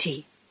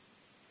committee.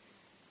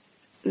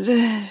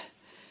 There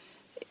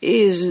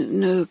is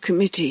no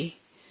committee.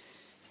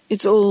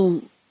 It's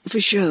all for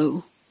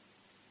show.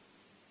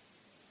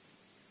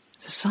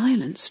 The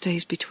silence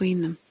stays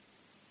between them.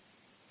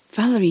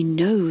 Valerie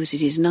knows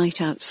it is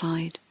night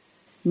outside,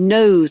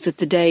 knows that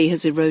the day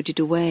has eroded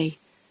away.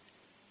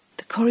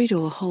 The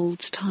corridor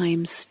holds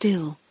time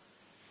still,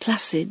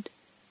 placid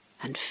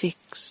and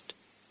fixed.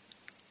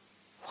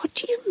 What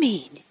do you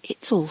mean,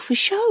 it's all for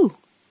show?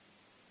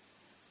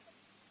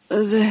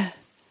 There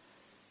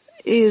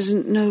is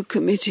no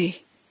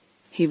committee,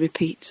 he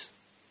repeats.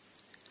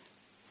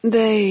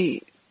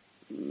 They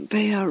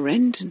pay our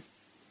rent and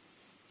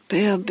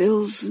pay our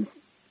bills, and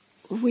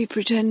we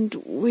pretend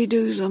we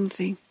do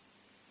something.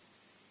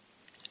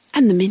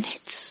 And the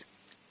minutes?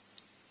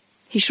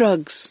 He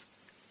shrugs,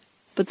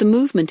 but the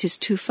movement is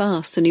too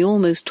fast and he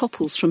almost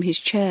topples from his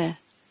chair.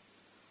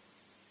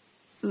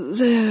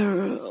 There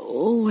are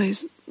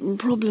always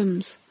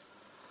problems,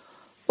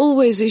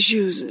 always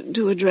issues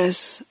to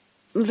address.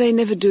 They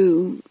never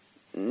do,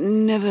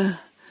 never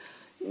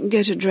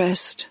get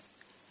addressed.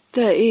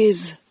 There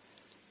is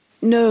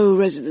no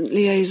resident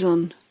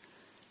liaison,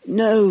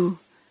 no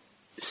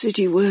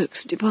city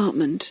works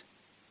department.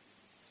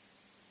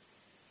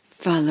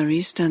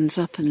 Valerie stands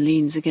up and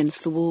leans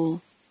against the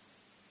wall.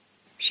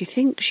 She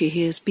thinks she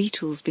hears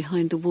beetles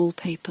behind the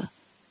wallpaper,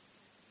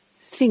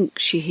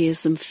 thinks she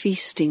hears them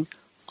feasting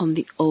on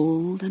the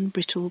old and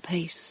brittle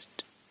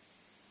paste.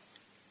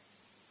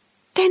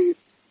 Then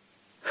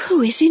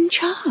who is in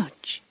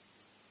charge?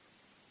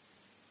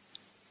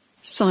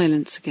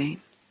 Silence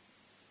again.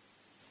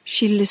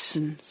 She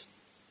listens.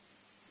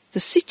 The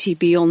city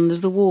beyond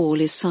the wall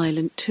is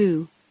silent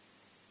too.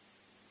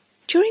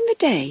 During the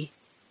day,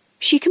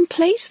 she can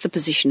place the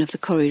position of the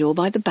corridor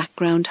by the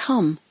background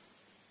hum.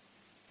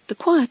 The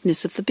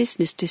quietness of the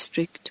business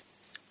district,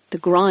 the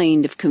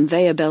grind of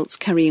conveyor belts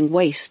carrying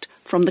waste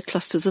from the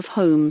clusters of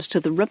homes to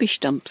the rubbish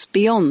dumps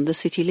beyond the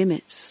city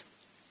limits.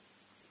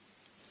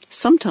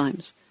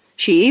 Sometimes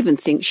she even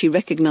thinks she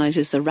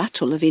recognises the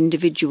rattle of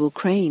individual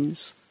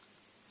cranes.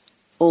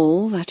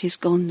 All that is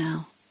gone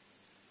now.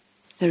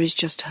 There is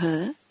just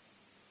her,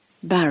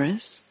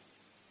 Barris,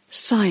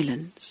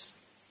 silence,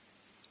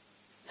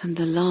 and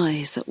the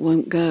lies that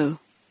won't go.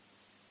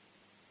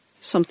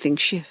 Something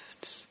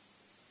shifts.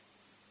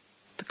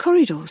 The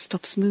corridor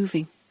stops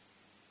moving.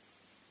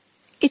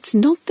 It's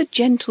not the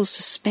gentle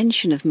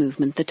suspension of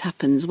movement that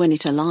happens when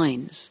it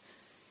aligns.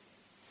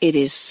 It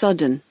is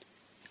sudden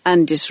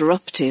and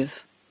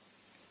disruptive.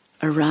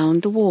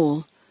 Around the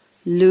wall,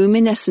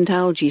 luminescent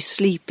algae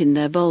sleep in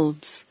their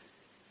bulbs.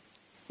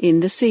 In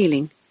the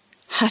ceiling,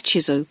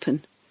 hatches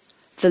open.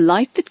 The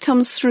light that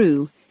comes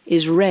through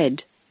is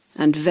red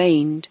and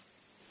veined.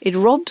 It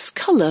robs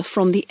colour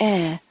from the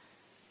air,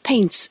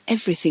 paints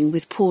everything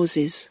with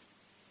pauses.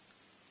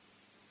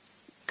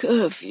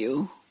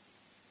 Curfew,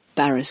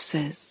 Barris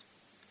says.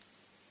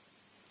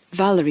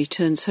 Valerie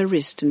turns her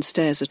wrist and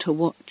stares at her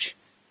watch.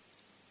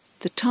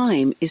 The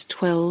time is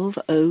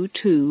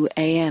 12:02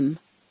 a.m.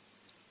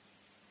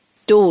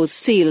 Doors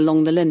seal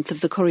along the length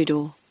of the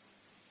corridor.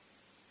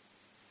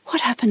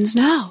 What happens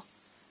now?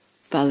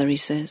 Valerie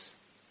says.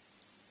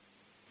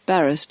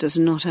 Barris does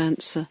not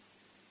answer.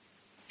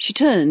 She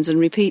turns and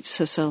repeats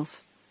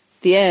herself.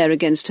 The air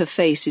against her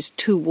face is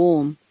too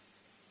warm.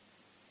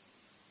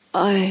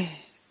 I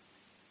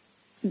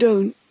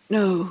don't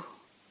know,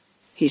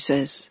 he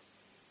says.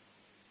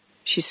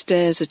 She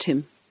stares at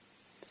him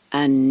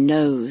and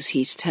knows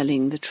he's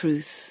telling the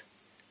truth.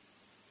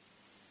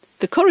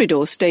 The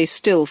corridor stays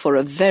still for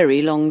a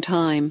very long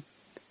time,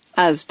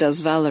 as does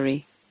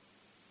Valerie.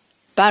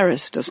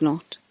 Barris does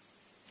not.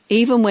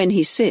 Even when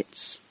he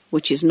sits,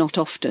 which is not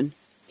often,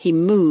 he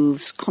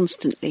moves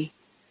constantly,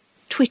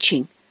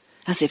 twitching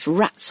as if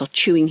rats are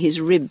chewing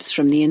his ribs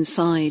from the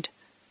inside.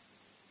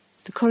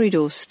 The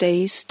corridor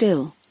stays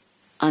still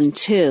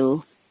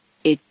until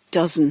it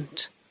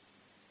doesn't.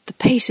 The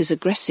pace is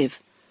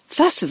aggressive,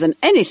 faster than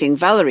anything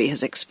Valerie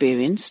has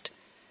experienced.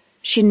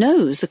 She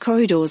knows the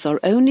corridors are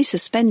only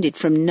suspended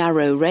from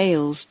narrow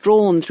rails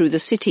drawn through the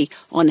city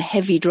on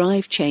heavy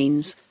drive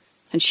chains,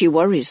 and she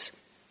worries.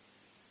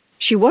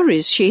 She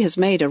worries she has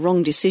made a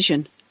wrong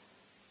decision.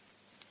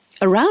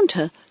 Around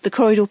her, the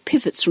corridor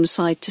pivots from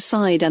side to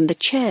side and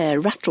the chair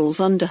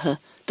rattles under her,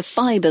 the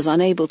fibres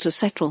unable to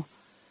settle.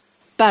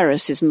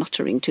 Barras is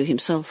muttering to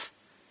himself.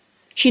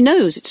 She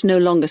knows it's no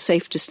longer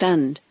safe to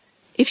stand.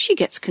 If she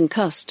gets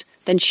concussed,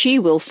 then she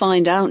will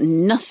find out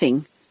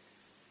nothing.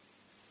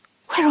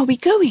 "Where are we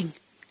going?"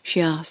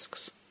 she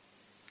asks.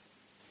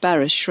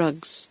 Barras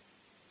shrugs.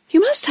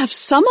 "You must have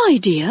some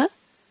idea."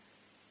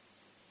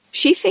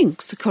 She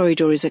thinks the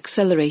corridor is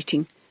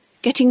accelerating,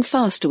 getting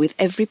faster with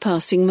every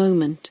passing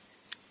moment.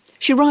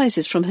 She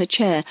rises from her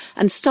chair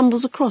and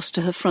stumbles across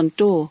to her front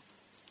door.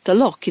 The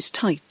lock is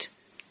tight.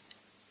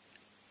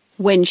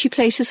 When she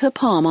places her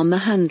palm on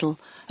the handle,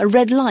 a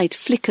red light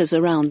flickers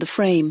around the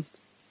frame.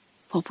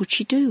 What would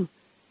she do?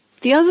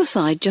 The other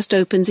side just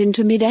opens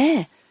into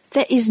mid-air.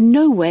 There is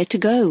nowhere to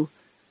go.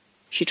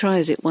 She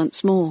tries it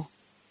once more.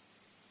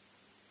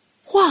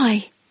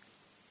 "Why?"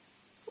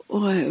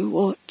 "Why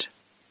what?"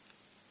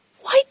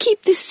 "Why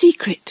keep this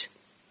secret?"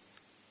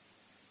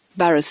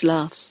 Barras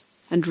laughs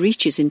and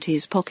reaches into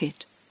his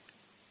pocket.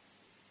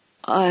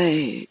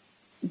 "I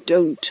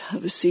don't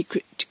have a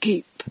secret to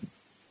keep,"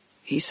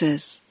 he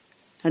says,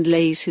 and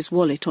lays his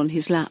wallet on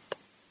his lap.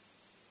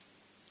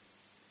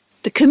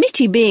 The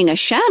committee being a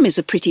sham is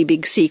a pretty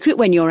big secret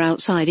when you're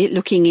outside it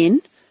looking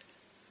in.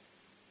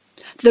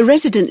 The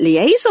resident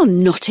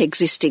liaison not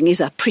existing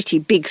is a pretty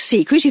big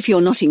secret if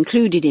you're not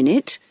included in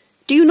it.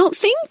 Do you not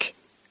think?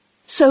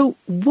 So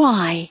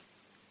why?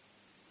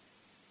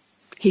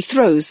 He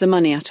throws the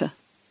money at her.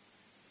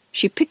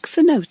 She picks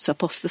the notes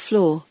up off the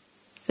floor.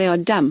 They are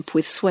damp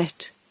with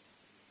sweat.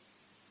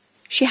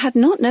 She had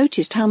not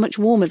noticed how much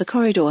warmer the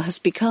corridor has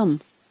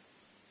become.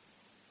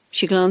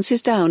 She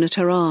glances down at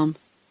her arm.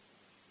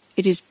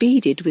 It is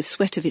beaded with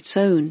sweat of its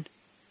own.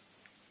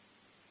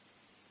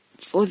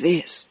 "For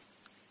this.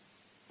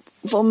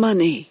 For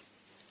money.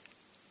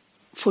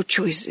 For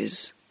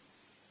choices.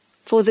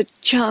 For the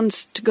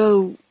chance to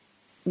go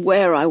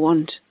where I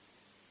want.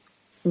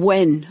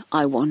 When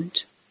I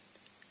want."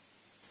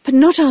 "But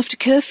not after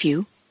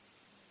curfew."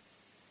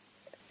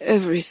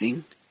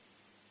 "Everything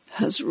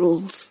has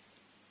rules."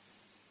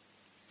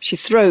 She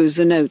throws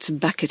the notes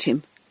back at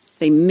him.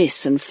 They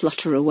miss and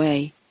flutter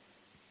away.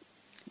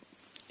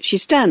 She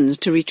stands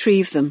to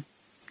retrieve them,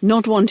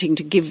 not wanting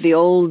to give the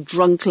old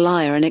drunk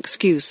liar an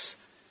excuse.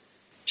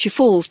 She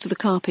falls to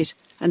the carpet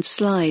and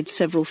slides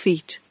several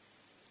feet.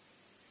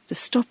 The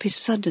stop is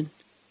sudden,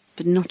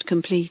 but not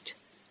complete.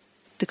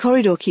 The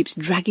corridor keeps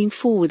dragging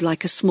forward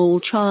like a small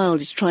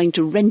child is trying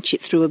to wrench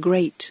it through a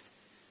grate.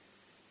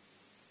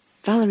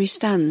 Valerie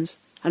stands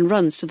and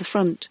runs to the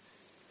front,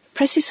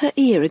 presses her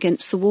ear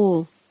against the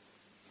wall.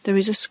 There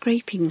is a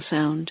scraping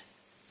sound,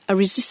 a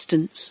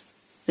resistance.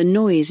 The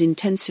noise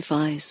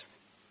intensifies.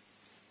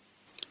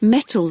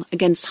 Metal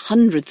against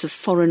hundreds of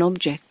foreign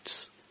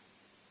objects.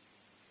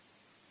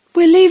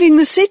 "We're leaving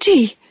the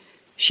city!"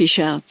 she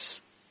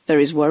shouts. There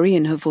is worry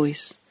in her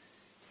voice.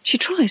 She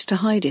tries to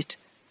hide it,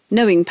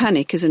 knowing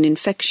panic is an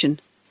infection,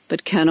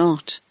 but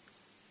cannot.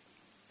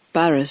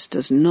 Barras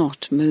does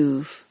not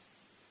move.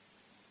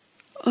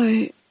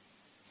 I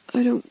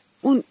don't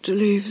want to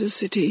leave the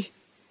city,"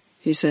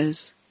 he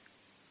says.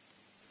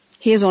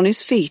 He is on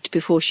his feet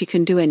before she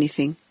can do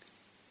anything.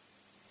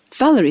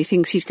 Valerie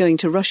thinks he's going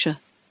to rush her,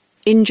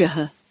 injure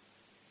her.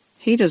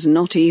 He does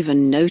not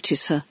even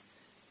notice her.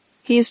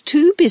 He is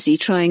too busy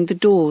trying the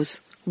doors,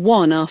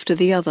 one after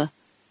the other.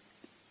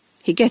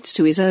 He gets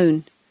to his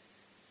own.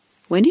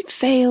 When it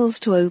fails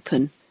to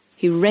open,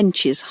 he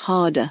wrenches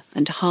harder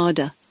and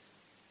harder.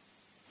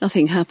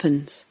 Nothing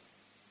happens.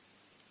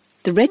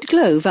 The red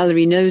glow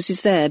Valerie knows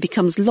is there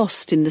becomes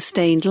lost in the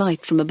stained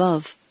light from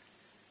above.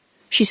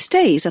 She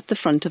stays at the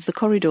front of the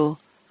corridor,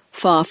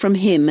 far from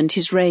him and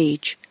his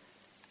rage.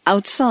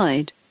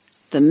 Outside,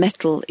 the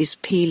metal is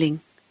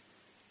peeling.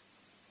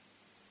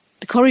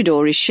 The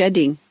corridor is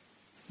shedding,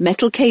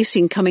 metal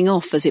casing coming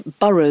off as it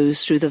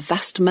burrows through the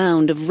vast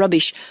mound of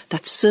rubbish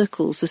that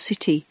circles the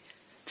city,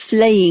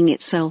 flaying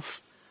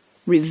itself,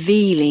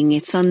 revealing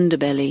its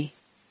underbelly.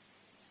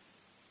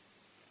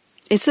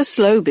 It's a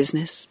slow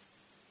business.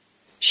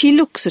 She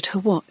looks at her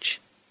watch.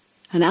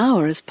 An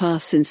hour has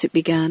passed since it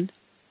began.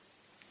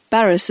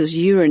 Barras has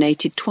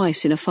urinated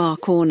twice in a far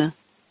corner.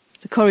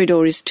 The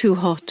corridor is too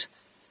hot.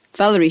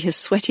 Valerie has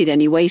sweated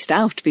any waste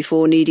out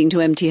before needing to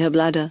empty her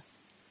bladder.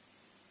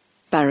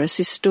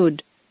 Barras is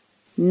stood,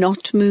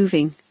 not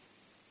moving.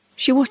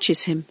 She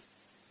watches him.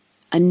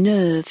 A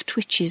nerve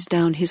twitches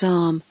down his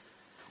arm,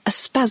 a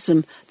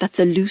spasm that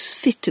the loose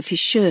fit of his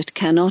shirt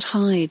cannot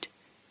hide.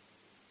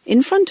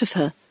 In front of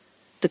her,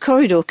 the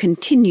corridor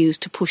continues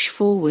to push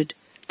forward.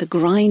 The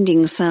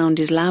grinding sound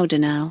is louder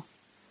now.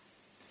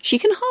 She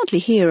can hardly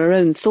hear her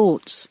own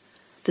thoughts.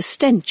 The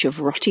stench of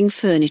rotting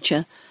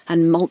furniture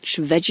and mulched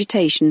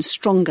vegetation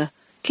stronger,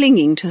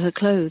 clinging to her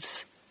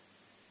clothes.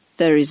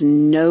 There is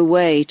no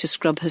way to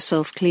scrub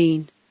herself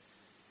clean.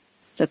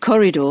 The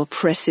corridor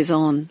presses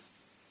on.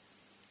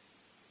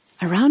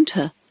 Around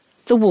her,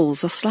 the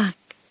walls are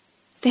slack.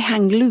 They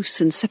hang loose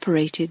and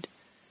separated.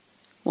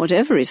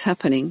 Whatever is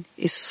happening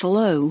is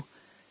slow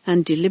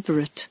and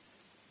deliberate.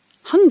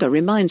 Hunger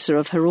reminds her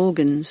of her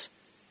organs.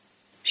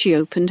 She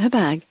opened her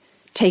bag,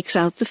 takes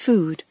out the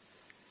food.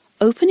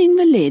 Opening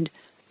the lid,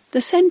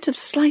 the scent of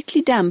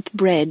slightly damp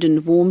bread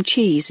and warm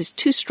cheese is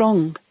too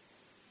strong.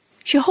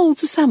 She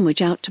holds a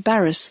sandwich out to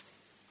Barris.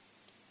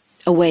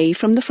 Away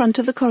from the front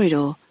of the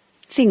corridor,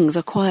 things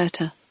are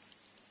quieter.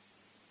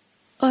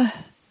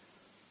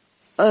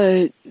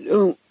 I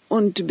don't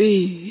want to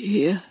be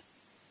here,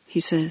 he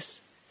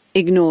says,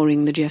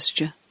 ignoring the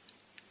gesture.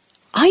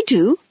 I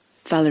do,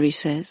 Valerie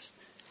says,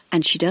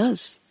 and she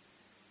does.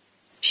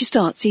 She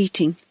starts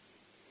eating.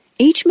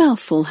 Each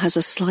mouthful has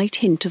a slight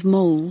hint of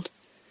mould.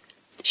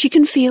 She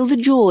can feel the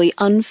joy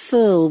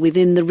unfurl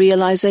within the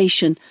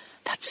realization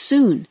that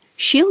soon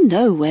she'll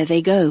know where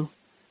they go.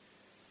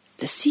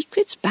 The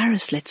secrets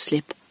Barris let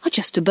slip are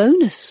just a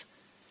bonus.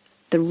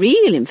 The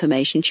real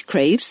information she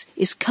craves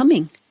is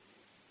coming.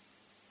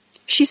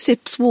 She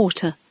sips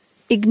water,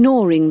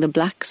 ignoring the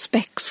black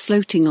specks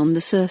floating on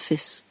the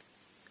surface.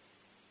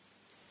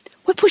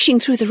 We're pushing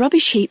through the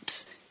rubbish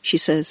heaps, she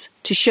says,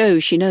 to show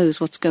she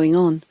knows what's going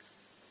on.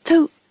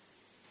 Though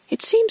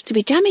it seems to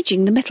be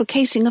damaging the metal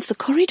casing of the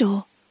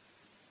corridor.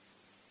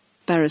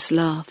 Barris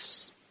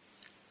laughs.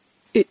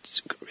 It's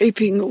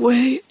scraping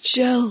away its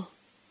shell.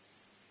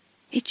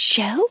 Its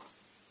shell?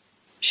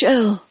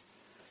 Shell,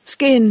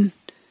 skin,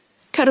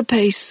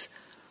 carapace.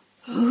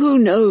 Who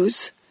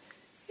knows?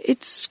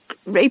 It's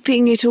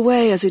scraping it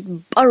away as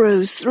it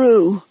burrows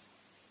through.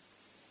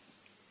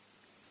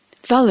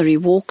 Valerie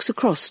walks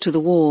across to the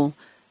wall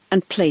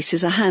and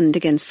places a hand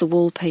against the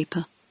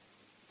wallpaper.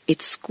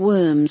 It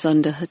squirms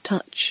under her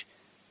touch.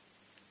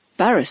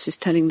 Barris is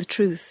telling the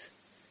truth.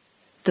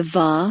 The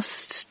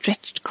vast,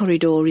 stretched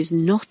corridor is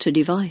not a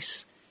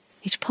device.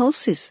 It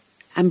pulses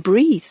and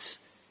breathes.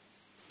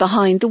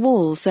 Behind the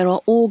walls there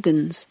are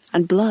organs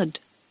and blood.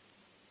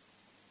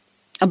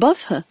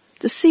 Above her,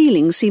 the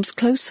ceiling seems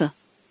closer,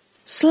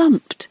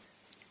 slumped,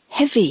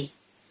 heavy.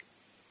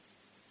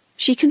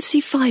 She can see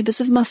fibres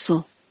of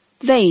muscle,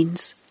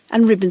 veins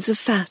and ribbons of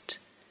fat.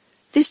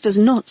 This does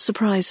not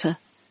surprise her.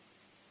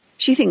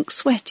 She thinks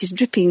sweat is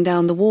dripping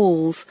down the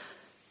walls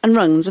and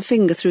runs a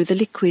finger through the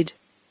liquid.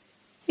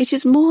 It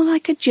is more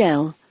like a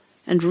gel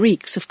and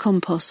reeks of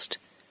compost.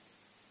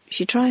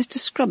 She tries to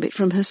scrub it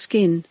from her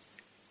skin,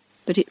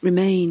 but it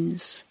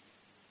remains.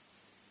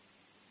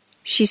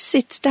 She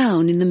sits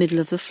down in the middle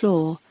of the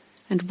floor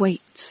and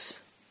waits.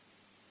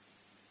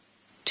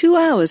 2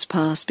 hours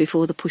pass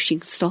before the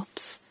pushing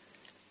stops.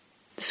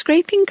 The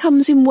scraping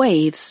comes in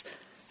waves,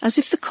 as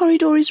if the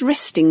corridor is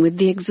resting with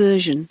the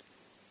exertion.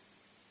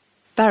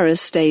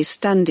 Barris stays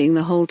standing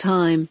the whole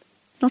time,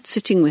 not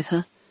sitting with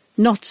her,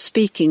 not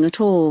speaking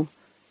at all.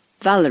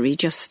 Valerie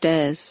just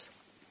stares.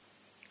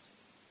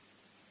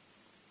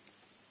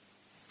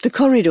 The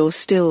corridor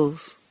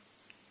stills.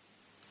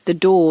 The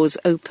doors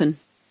open.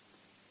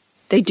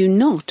 They do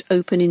not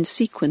open in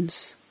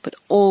sequence, but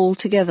all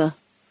together.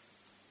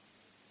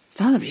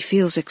 Valerie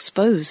feels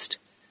exposed.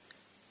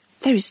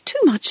 There is too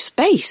much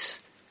space.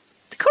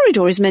 The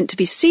corridor is meant to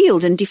be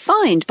sealed and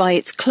defined by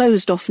its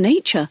closed-off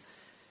nature.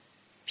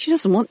 She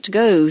doesn't want to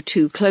go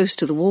too close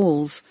to the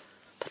walls,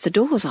 but the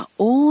doors are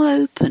all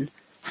open,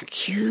 and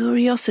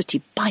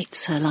curiosity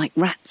bites her like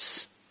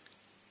rats.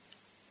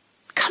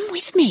 "Come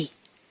with me,"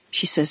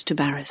 she says to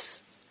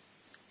Barris.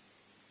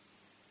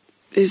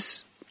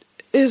 This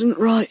isn't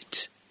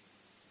right.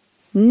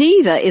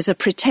 Neither is a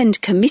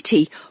pretend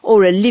committee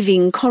or a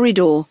living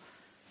corridor.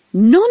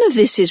 None of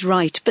this is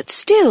right, but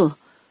still,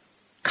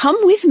 come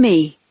with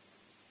me.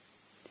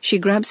 She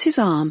grabs his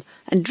arm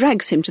and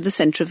drags him to the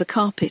centre of the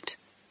carpet.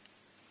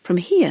 From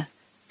here,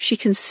 she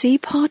can see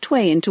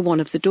partway into one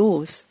of the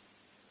doors.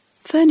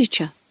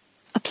 Furniture,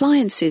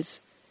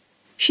 appliances.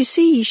 She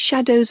sees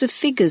shadows of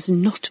figures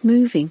not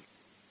moving.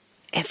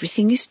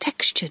 Everything is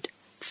textured,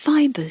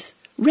 fibres,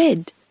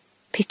 red,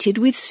 pitted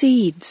with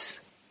seeds.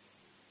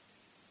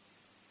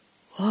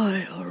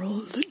 Why are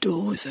all the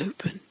doors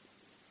open?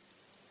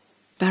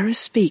 Barris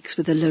speaks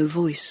with a low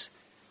voice,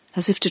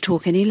 as if to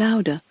talk any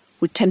louder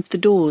would tempt the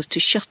doors to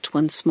shut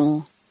once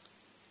more.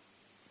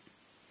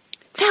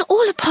 They're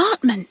all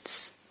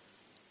apartments.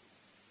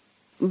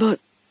 But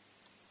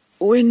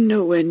we're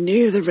nowhere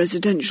near the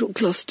residential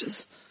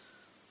clusters.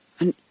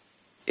 And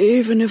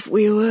even if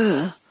we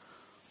were,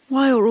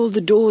 why are all the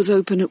doors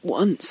open at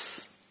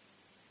once?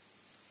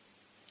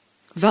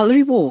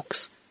 Valerie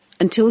walks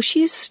until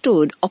she is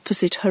stood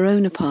opposite her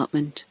own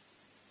apartment.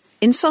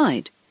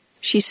 Inside,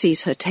 she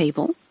sees her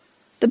table,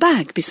 the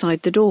bag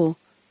beside the door,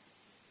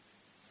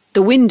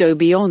 the window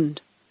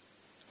beyond.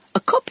 A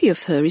copy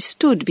of her is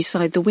stood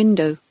beside the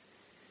window.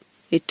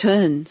 It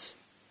turns.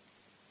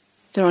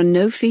 There are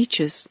no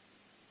features.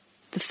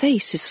 The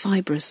face is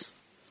fibrous,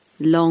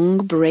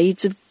 long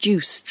braids of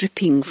juice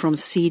dripping from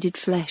seeded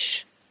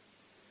flesh.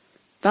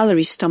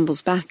 Valerie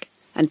stumbles back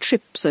and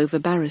trips over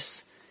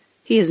Barris.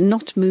 He is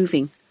not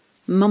moving,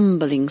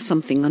 mumbling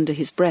something under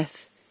his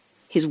breath.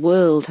 His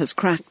world has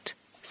cracked,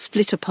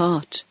 split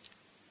apart.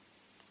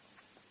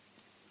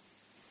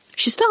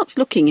 She starts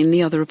looking in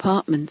the other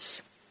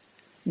apartments.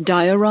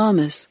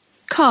 dioramas,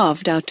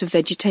 carved out of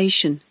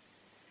vegetation.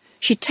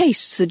 She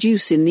tastes the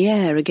juice in the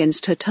air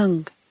against her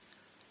tongue.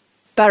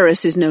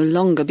 Barras is no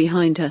longer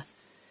behind her.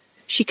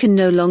 She can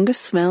no longer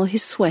smell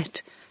his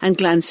sweat and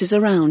glances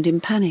around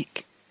in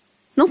panic.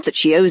 Not that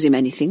she owes him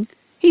anything.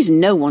 He's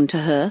no one to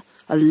her,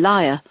 a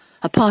liar,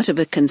 a part of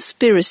a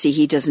conspiracy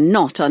he does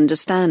not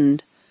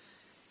understand.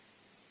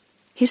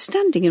 He's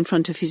standing in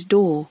front of his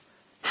door,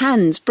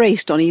 hands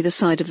braced on either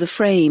side of the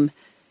frame,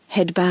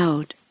 head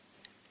bowed.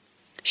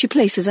 She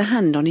places a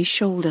hand on his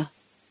shoulder.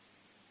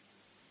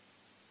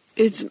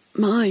 "It's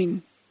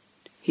mine,"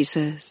 he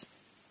says.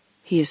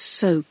 He is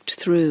soaked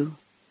through.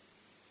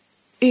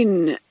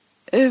 "In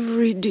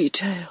every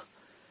detail.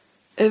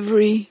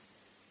 Every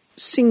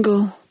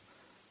single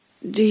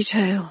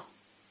detail."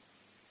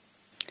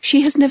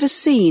 She has never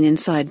seen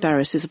inside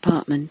Barris's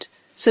apartment,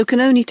 so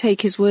can only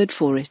take his word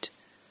for it.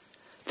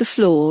 The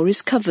floor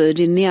is covered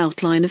in the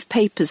outline of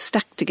papers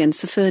stacked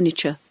against the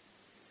furniture.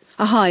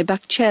 A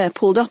high-backed chair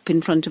pulled up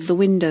in front of the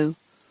window,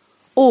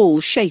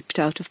 all shaped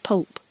out of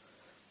pulp.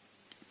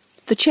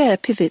 The chair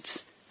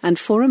pivots, and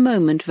for a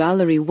moment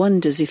Valerie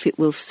wonders if it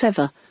will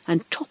sever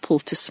and topple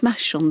to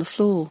smash on the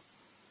floor.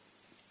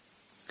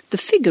 The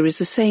figure is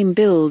the same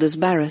build as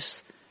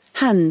Barris,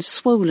 hands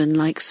swollen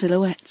like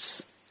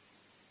silhouettes.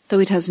 Though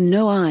it has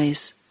no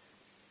eyes,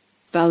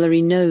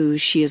 Valerie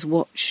knows she is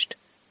watched.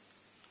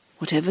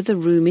 Whatever the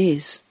room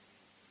is,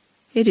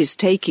 it is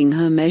taking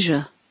her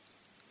measure.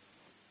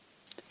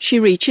 She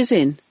reaches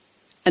in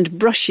and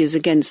brushes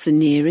against the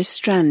nearest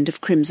strand of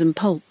crimson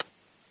pulp.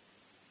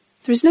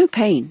 There is no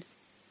pain,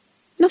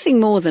 nothing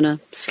more than a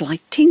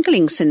slight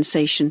tingling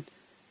sensation,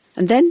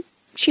 and then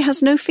she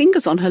has no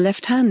fingers on her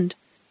left hand.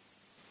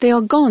 They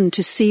are gone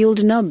to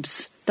sealed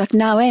nubs that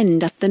now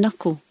end at the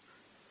knuckle.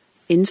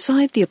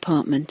 Inside the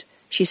apartment,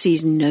 she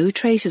sees no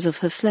traces of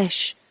her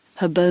flesh,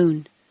 her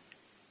bone.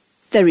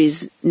 There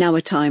is now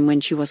a time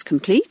when she was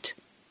complete,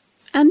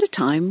 and a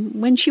time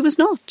when she was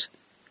not.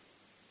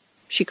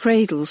 She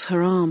cradles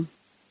her arm.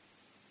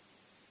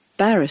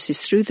 Barras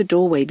is through the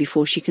doorway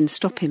before she can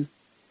stop him.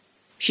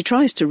 She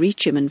tries to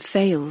reach him and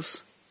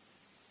fails.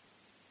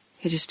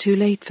 It is too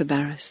late for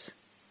Barras.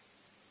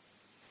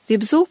 The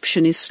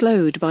absorption is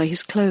slowed by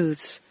his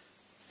clothes,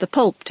 the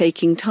pulp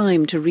taking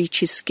time to reach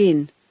his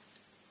skin.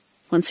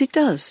 Once it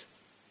does,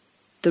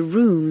 the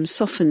room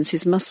softens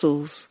his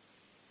muscles.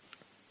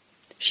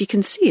 She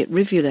can see it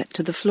rivulet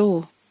to the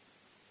floor.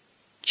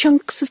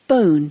 Chunks of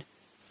bone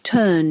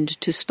turned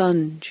to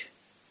sponge.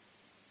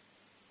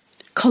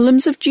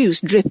 Columns of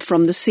juice drip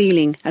from the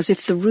ceiling as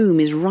if the room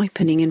is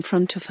ripening in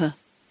front of her.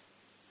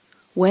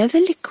 Where the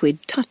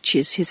liquid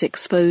touches his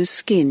exposed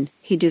skin,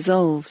 he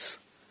dissolves.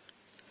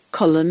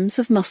 Columns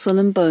of muscle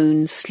and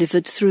bone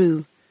slivered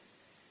through.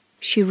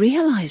 She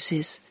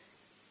realizes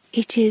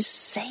it is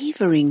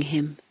savouring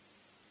him.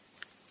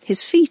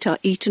 His feet are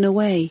eaten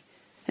away,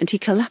 and he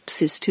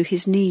collapses to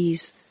his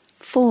knees,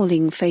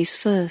 falling face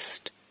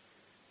first.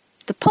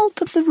 The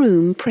pulp of the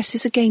room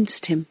presses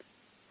against him.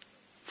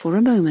 For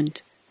a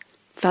moment,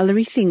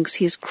 Valerie thinks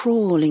he is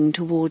crawling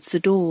towards the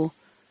door,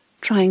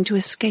 trying to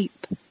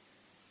escape.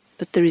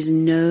 But there is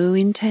no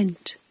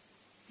intent,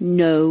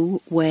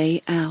 no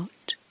way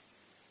out.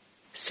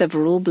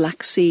 Several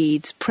black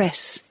seeds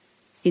press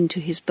into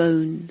his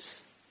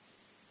bones.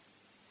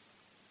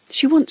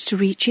 She wants to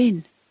reach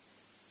in,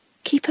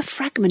 keep a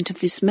fragment of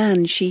this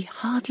man she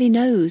hardly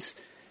knows,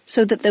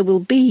 so that there will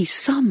be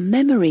some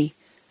memory,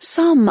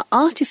 some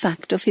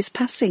artifact of his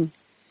passing.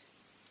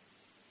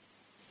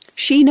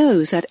 She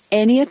knows that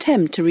any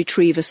attempt to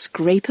retrieve a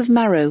scrape of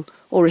marrow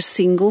or a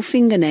single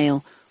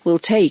fingernail will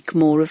take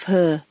more of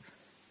her.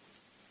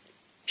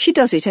 She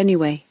does it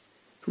anyway,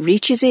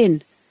 reaches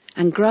in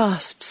and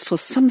grasps for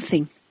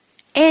something,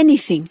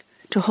 anything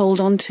to hold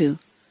on to,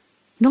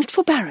 not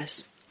for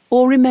Barras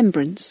or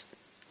remembrance,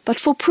 but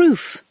for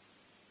proof,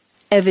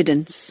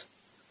 evidence.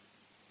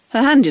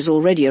 Her hand is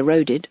already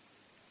eroded.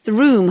 The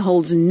room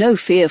holds no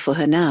fear for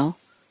her now.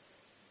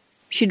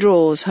 She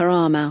draws her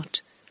arm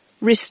out,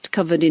 wrist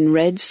covered in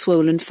red,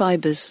 swollen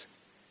fibres.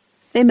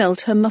 They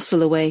melt her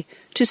muscle away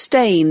to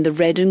stain the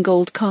red and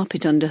gold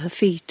carpet under her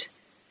feet.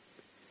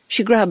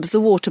 She grabs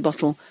the water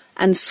bottle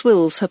and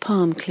swills her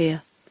palm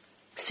clear.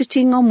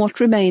 Sitting on what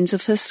remains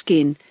of her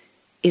skin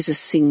is a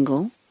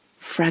single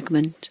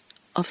fragment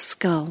of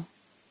skull.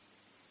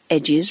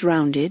 Edges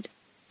rounded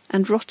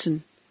and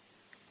rotten,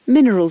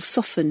 minerals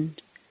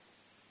softened.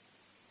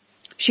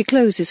 She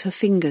closes her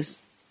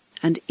fingers,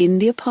 and in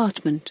the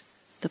apartment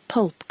the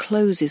pulp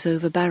closes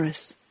over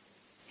Barras,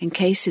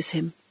 encases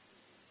him,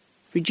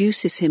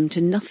 reduces him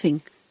to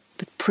nothing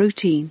but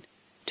protein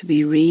to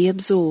be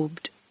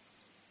reabsorbed.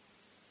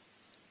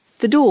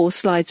 The door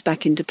slides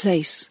back into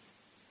place.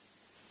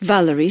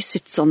 Valerie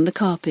sits on the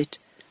carpet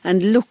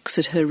and looks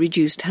at her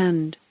reduced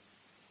hand.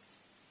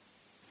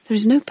 There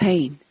is no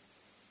pain,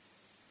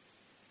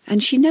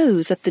 and she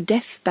knows that the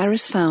death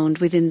Barras found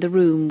within the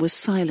room was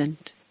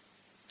silent,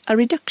 a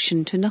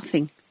reduction to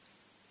nothing.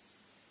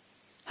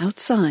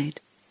 Outside,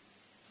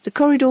 the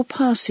corridor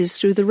passes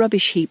through the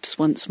rubbish heaps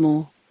once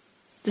more.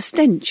 The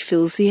stench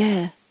fills the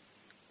air.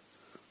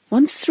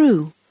 Once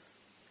through,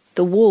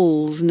 the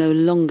walls no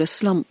longer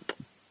slump.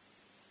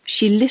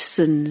 She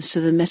listens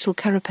to the metal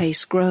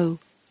carapace grow.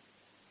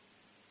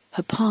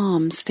 Her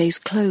palm stays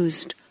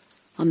closed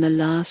on the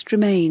last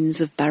remains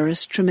of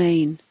Barris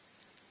Tremaine,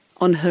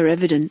 on her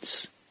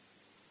evidence.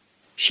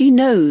 She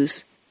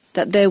knows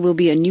that there will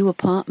be a new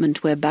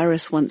apartment where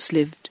Barris once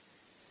lived,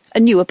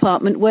 a new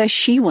apartment where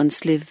she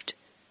once lived.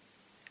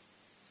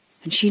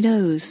 And she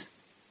knows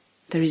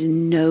there is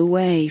no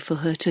way for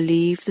her to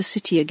leave the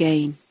city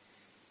again.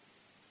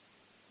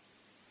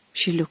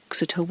 She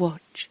looks at her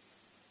watch.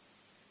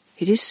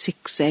 It is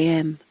 6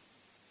 a.m.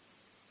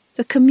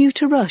 The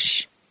commuter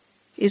rush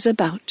is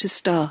about to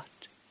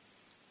start.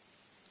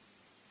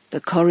 The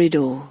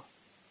corridor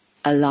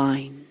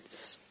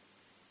aligns.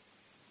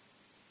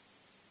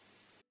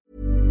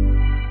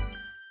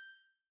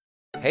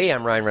 Hey,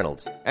 I'm Ryan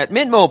Reynolds. At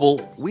Mint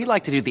Mobile, we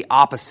like to do the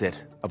opposite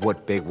of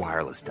what Big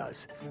Wireless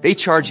does. They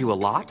charge you a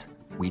lot,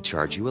 we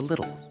charge you a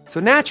little. So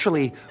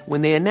naturally,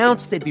 when they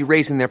announced they'd be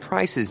raising their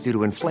prices due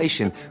to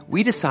inflation,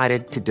 we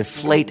decided to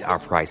deflate our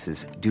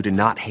prices due to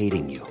not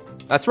hating you.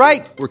 That's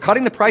right. We're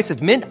cutting the price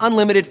of Mint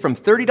Unlimited from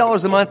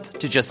 $30 a month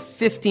to just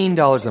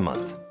 $15 a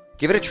month.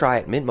 Give it a try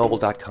at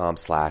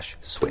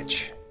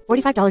mintmobile.com/switch.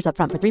 $45 up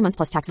front for 3 months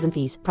plus taxes and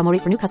fees. Promo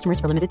rate for new customers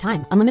for limited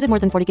time. Unlimited more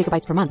than 40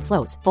 gigabytes per month.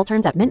 Slows full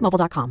terms at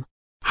mintmobile.com.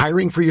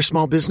 Hiring for your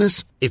small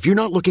business? If you're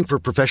not looking for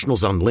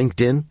professionals on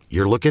LinkedIn,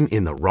 you're looking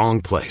in the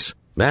wrong place.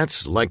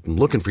 That's like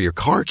looking for your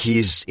car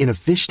keys in a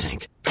fish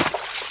tank.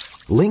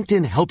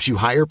 LinkedIn helps you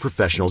hire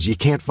professionals you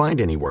can't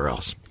find anywhere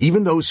else,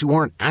 even those who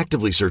aren't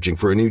actively searching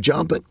for a new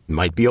job but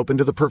might be open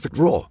to the perfect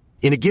role.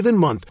 In a given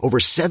month, over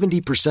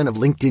 70% of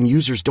LinkedIn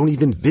users don't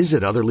even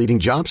visit other leading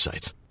job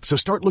sites. So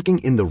start looking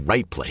in the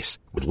right place.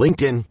 With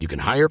LinkedIn, you can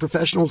hire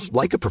professionals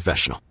like a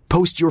professional.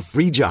 Post your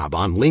free job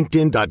on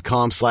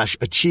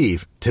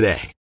linkedin.com/achieve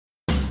today.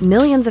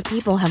 Millions of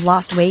people have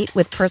lost weight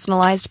with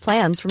personalized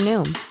plans from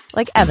Noom.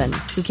 Like Evan,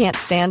 who can't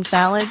stand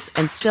salads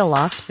and still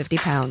lost 50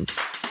 pounds.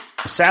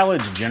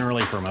 Salads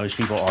generally for most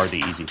people are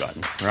the easy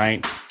button,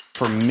 right?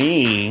 For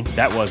me,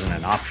 that wasn't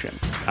an option.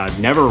 I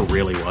never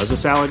really was a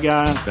salad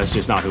guy. That's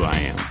just not who I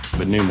am.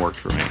 But Noom worked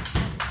for me.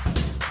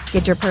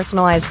 Get your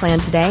personalized plan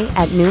today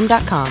at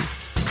Noom.com.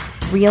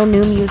 Real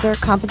Noom user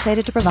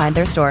compensated to provide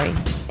their story.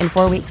 In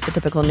 4 weeks, the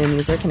typical Noom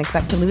user can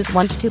expect to lose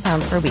 1 to 2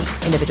 pounds per week.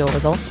 Individual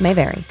results may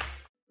vary.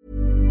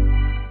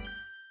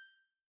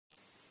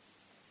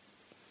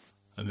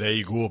 And there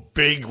you go.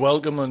 Big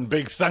welcome and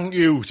big thank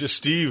you to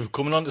Steve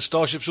coming on to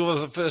Starship Sofa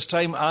for the first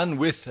time and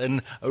with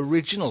an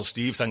original.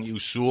 Steve, thank you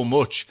so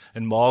much.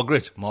 And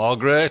Margaret,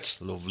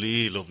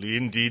 lovely, lovely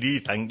indeedy,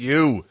 thank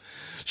you.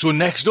 So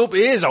next up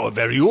is our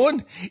very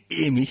own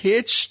Amy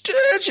H.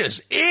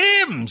 Sturgis.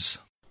 Ames!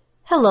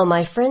 Hello,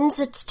 my friends.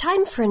 It's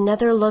time for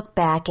another look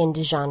back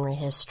into genre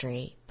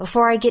history.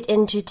 Before I get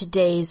into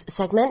today's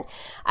segment,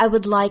 I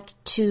would like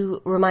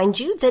to remind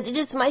you that it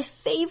is my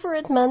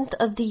favorite month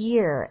of the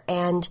year,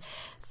 and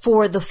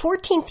for the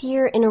 14th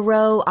year in a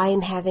row, I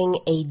am having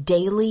a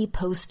daily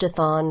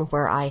post-a-thon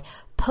where I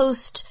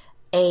post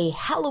a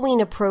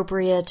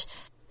Halloween-appropriate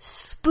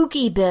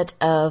spooky bit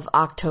of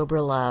October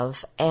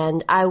love,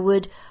 and I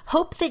would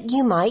hope that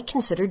you might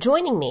consider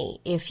joining me.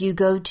 If you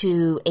go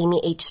to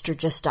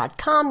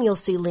amyhsturgis.com, you'll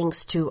see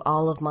links to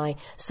all of my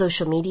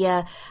social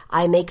media.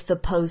 I make the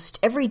post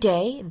every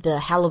day,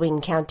 the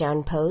Halloween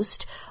countdown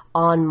post,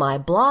 on my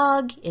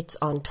blog, it's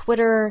on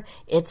Twitter,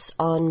 it's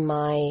on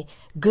my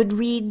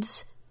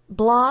Goodreads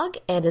blog,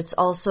 and it's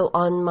also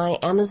on my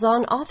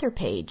Amazon author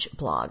page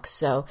blog.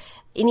 So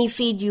any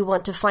feed you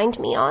want to find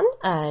me on,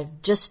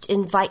 just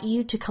invite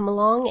you to come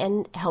along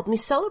and help me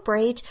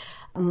celebrate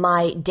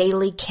my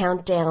daily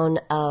countdown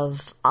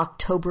of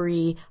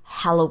October-y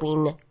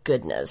Halloween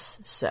goodness.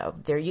 So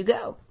there you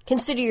go.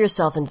 Consider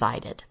yourself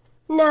invited.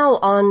 Now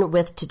on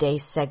with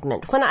today's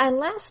segment. When I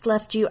last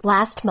left you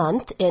last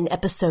month in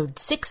episode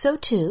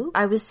 602,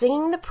 I was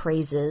singing the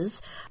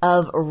praises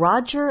of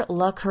Roger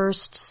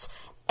Luckhurst's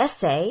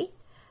essay,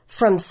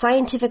 From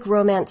Scientific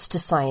Romance to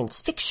Science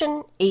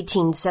Fiction,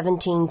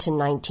 1817 to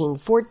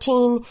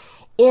 1914,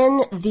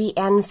 in the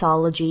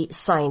anthology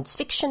Science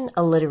Fiction,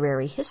 A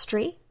Literary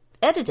History,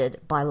 edited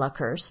by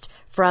Luckhurst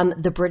from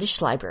the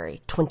British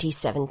Library,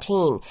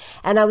 2017.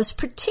 And I was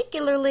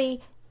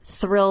particularly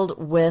thrilled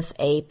with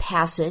a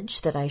passage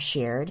that I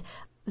shared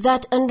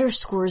that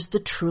underscores the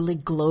truly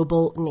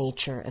global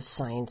nature of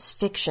science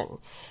fiction.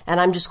 And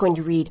I'm just going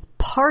to read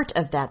part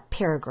of that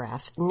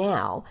paragraph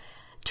now.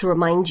 To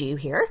remind you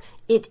here,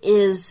 it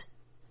is,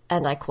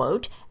 and I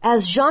quote,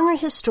 "As genre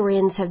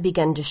historians have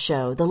begun to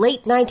show, the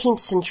late 19th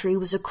century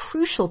was a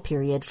crucial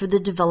period for the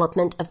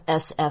development of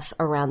SF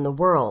around the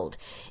world.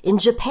 In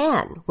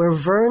Japan, where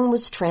Verne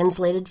was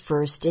translated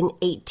first in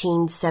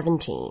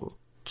 1817.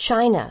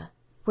 China,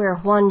 where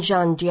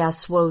Huanzhang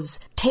Jiasuo's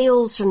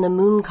Tales from the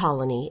Moon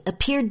Colony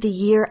appeared the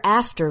year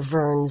after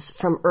Verne's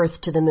From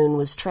Earth to the Moon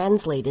was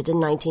translated in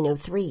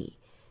 1903.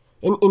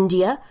 In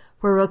India,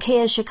 where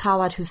Rokeya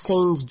Shekhawat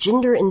Hussein's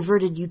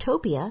Gender-Inverted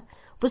Utopia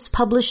was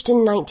published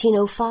in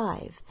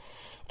 1905,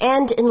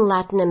 and in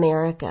Latin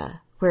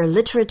America, where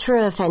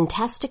Literatura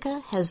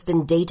Fantastica has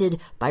been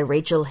dated by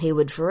Rachel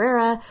Haywood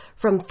Ferreira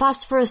from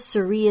Phosphorus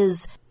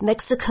Suria's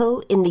Mexico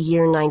in the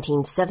year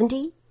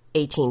 1970,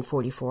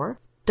 1844,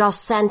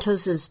 Dos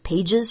Santos's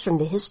Pages from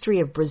the History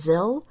of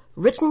Brazil,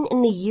 written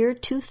in the year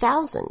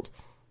 2000,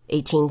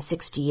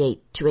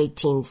 1868 to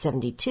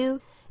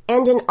 1872,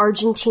 and in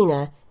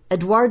Argentina,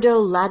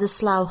 Eduardo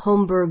Ladislau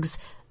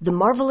Homburg's The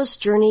Marvelous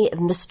Journey of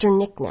Mr.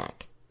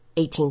 Knick-Knack,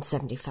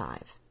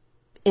 1875.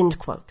 End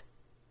quote.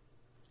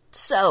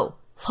 So,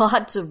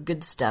 lots of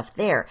good stuff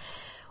there.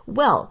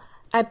 Well,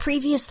 I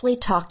previously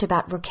talked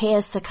about Rokeya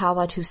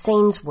Sakawat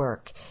Hussein's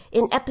work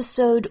in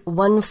episode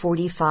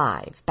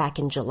 145 back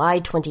in July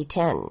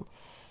 2010,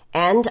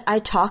 and I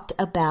talked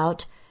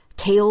about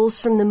Tales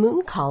from the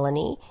Moon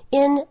Colony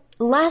in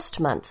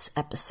last month's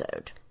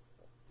episode.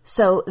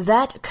 So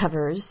that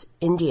covers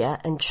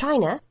India and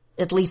China,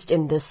 at least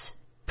in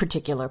this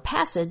particular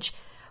passage.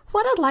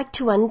 What I'd like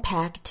to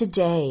unpack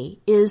today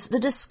is the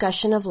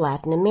discussion of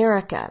Latin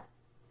America.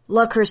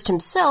 Luckhurst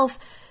himself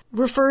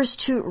refers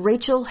to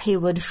Rachel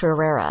Haywood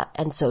Ferreira,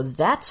 and so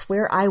that's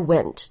where I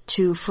went,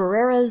 to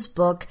Ferreira's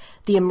book,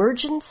 The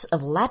Emergence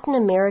of Latin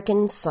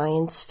American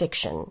Science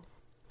Fiction,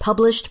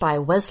 published by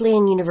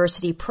Wesleyan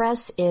University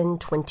Press in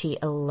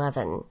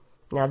 2011.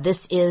 Now,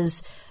 this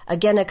is,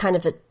 again, a kind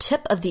of a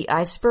tip of the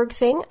iceberg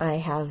thing. I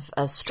have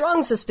a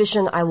strong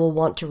suspicion I will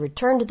want to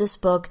return to this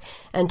book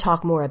and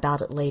talk more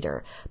about it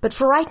later. But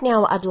for right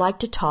now, I'd like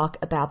to talk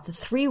about the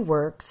three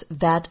works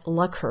that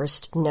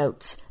Luckhurst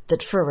notes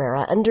that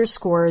Ferreira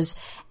underscores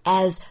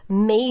as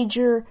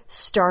major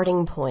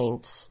starting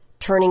points,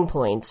 turning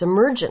points,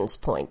 emergence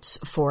points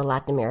for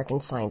Latin American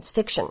science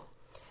fiction.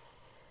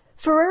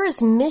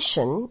 Ferreira's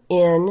mission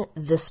in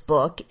this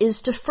book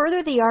is to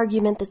further the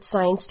argument that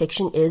science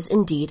fiction is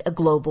indeed a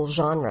global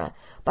genre,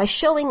 by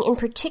showing in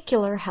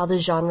particular how the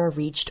genre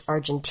reached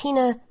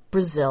Argentina,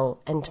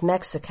 Brazil, and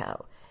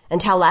Mexico,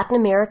 and how Latin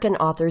American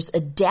authors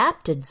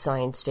adapted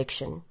science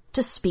fiction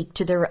to speak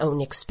to their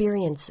own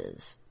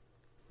experiences.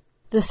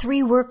 The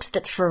three works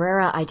that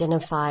Ferreira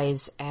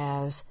identifies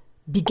as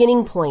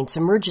beginning points,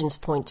 emergence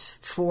points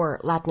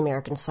for Latin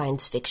American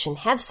science fiction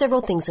have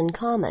several things in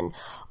common.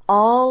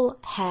 All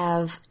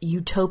have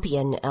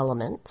utopian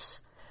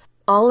elements.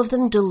 All of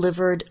them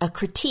delivered a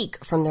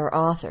critique from their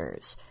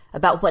authors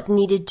about what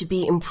needed to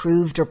be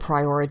improved or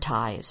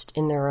prioritized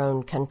in their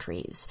own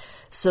countries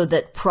so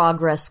that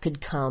progress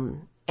could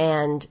come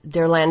and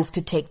their lands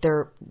could take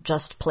their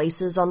just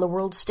places on the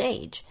world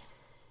stage.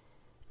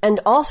 And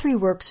all three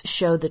works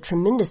show the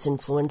tremendous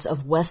influence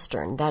of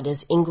Western, that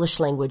is, English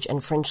language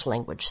and French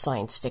language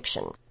science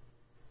fiction.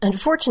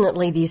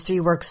 Unfortunately, these three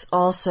works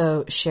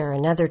also share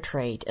another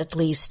trait, at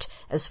least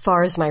as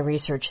far as my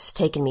research has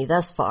taken me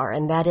thus far,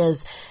 and that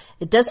is,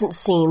 it doesn't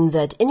seem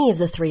that any of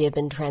the three have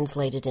been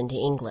translated into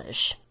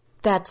English.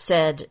 That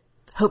said,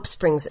 hope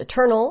springs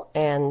eternal,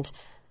 and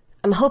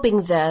I'm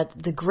hoping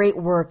that the great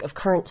work of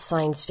current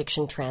science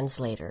fiction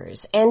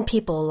translators and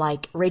people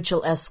like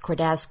Rachel S.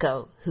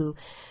 Cordasco, who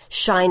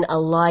shine a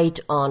light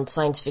on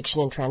science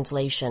fiction and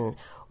translation,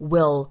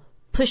 will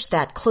push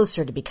that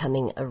closer to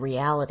becoming a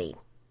reality.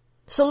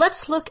 So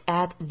let's look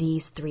at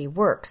these three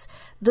works.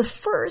 The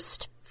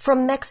first,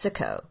 from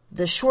Mexico,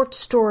 the short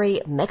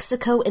story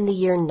Mexico in the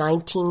Year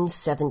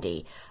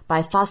 1970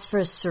 by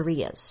Phosphorus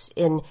Surias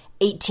in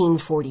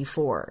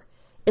 1844,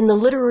 in the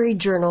literary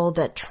journal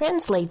that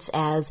translates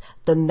as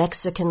the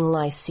Mexican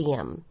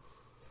Lyceum.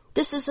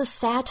 This is a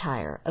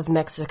satire of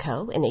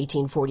Mexico in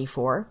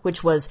 1844,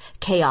 which was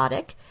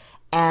chaotic.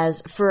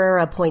 As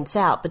Ferreira points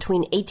out,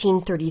 between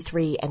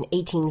 1833 and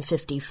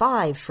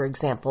 1855, for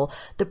example,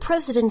 the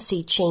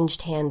presidency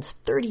changed hands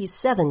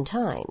 37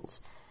 times.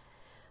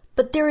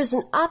 But there is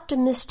an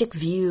optimistic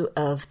view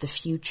of the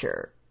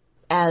future,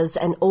 as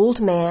an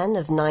old man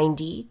of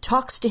 90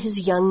 talks to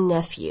his young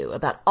nephew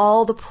about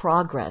all the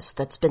progress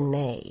that's been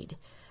made.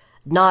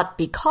 Not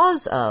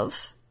because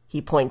of,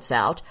 he points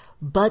out,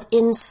 but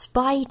in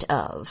spite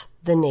of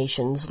the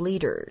nation's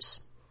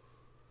leaders.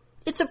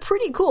 It's a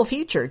pretty cool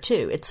future,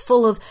 too. It's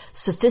full of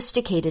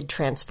sophisticated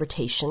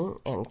transportation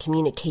and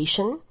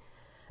communication.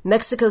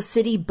 Mexico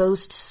City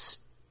boasts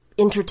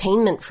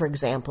entertainment, for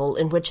example,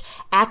 in which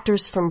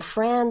actors from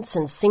France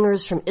and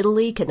singers from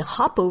Italy can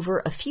hop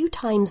over a few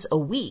times a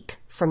week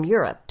from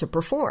Europe to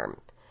perform.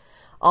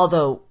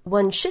 Although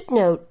one should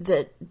note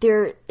that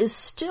there is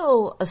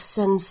still a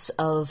sense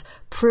of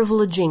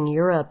privileging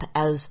Europe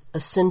as a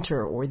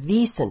center or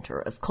the center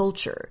of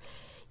culture,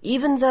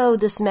 even though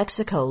this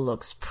Mexico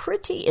looks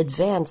pretty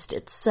advanced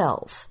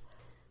itself.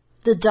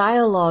 The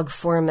dialogue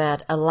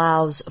format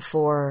allows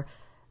for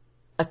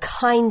a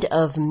kind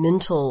of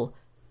mental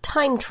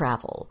time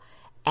travel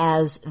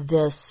as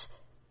this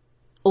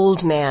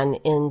old man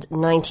in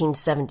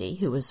 1970,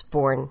 who was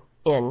born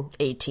in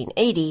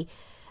 1880,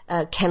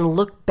 can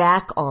look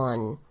back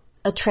on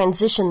a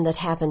transition that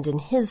happened in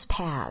his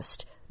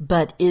past,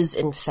 but is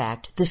in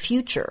fact the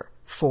future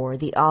for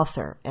the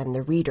author and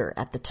the reader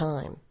at the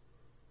time.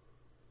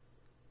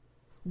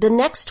 The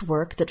next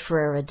work that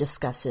Ferreira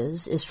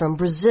discusses is from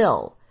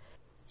Brazil,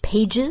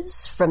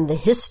 Pages from the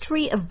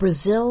History of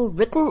Brazil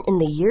Written in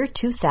the Year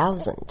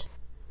 2000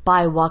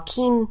 by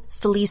Joaquim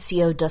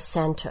Felicio dos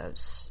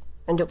Santos,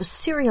 and it was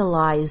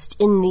serialized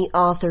in the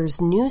author's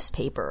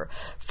newspaper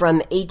from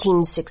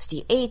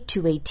 1868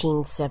 to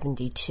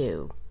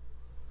 1872.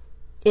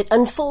 It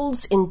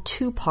unfolds in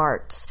two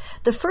parts.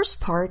 The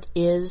first part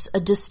is a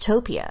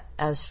dystopia,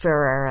 as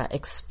Ferreira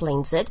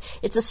explains it.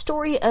 It's a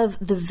story of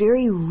the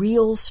very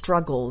real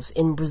struggles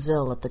in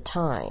Brazil at the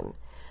time.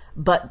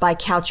 But by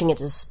couching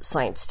it as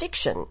science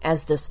fiction,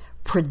 as this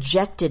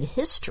projected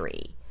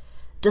history,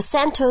 Dos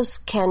Santos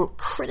can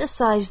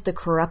criticize the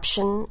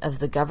corruption of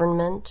the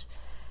government,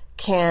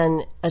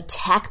 can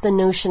attack the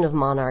notion of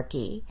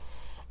monarchy,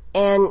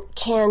 and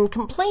can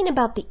complain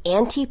about the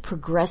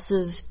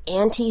anti-progressive,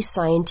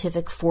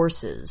 anti-scientific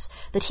forces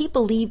that he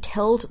believed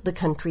held the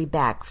country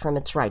back from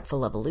its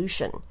rightful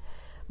evolution.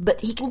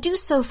 But he can do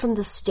so from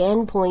the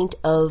standpoint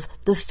of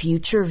the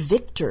future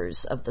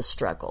victors of the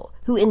struggle,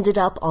 who ended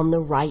up on the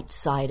right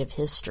side of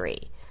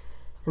history.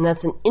 And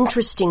that's an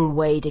interesting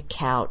way to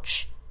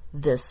couch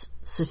this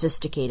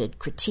sophisticated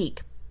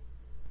critique.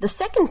 The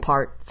second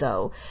part,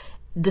 though,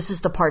 this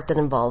is the part that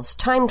involves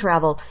time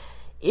travel,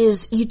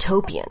 is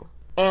utopian.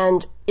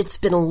 And it's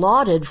been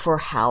lauded for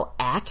how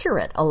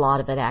accurate a lot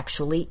of it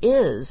actually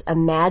is,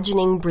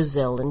 imagining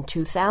Brazil in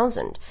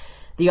 2000.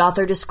 The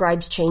author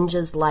describes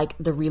changes like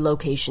the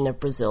relocation of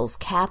Brazil's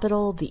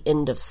capital, the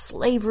end of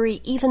slavery,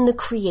 even the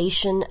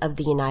creation of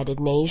the United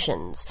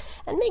Nations,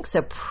 and makes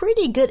a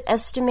pretty good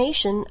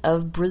estimation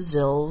of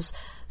Brazil's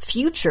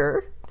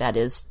future, that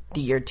is,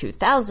 the year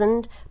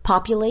 2000,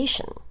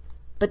 population.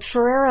 But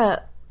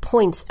Ferreira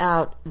points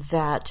out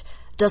that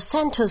Dos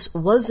Santos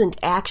wasn't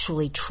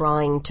actually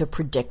trying to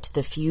predict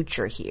the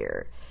future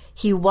here.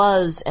 He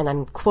was, and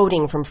I'm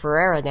quoting from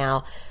Ferreira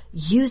now,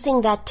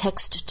 using that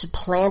text to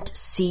plant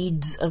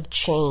seeds of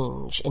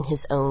change in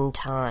his own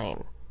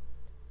time.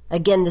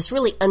 Again, this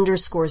really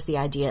underscores the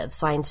idea of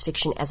science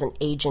fiction as an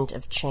agent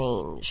of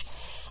change.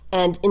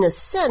 And in a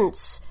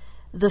sense,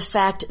 the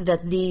fact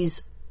that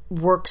these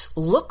works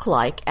look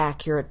like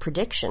accurate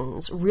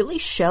predictions really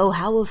show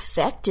how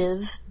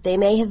effective they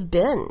may have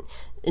been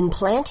in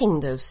planting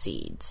those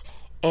seeds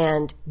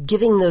and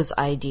giving those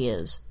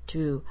ideas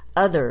to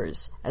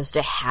others as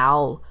to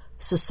how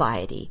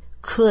society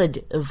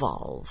could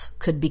evolve,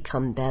 could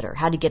become better,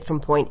 how to get from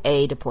point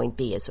A to point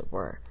B, as it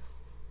were.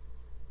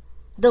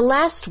 The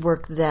last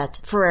work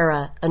that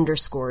Ferreira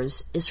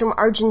underscores is from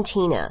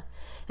Argentina,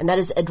 and that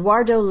is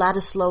Eduardo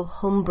Ladislau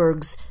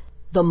Homburg's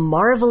The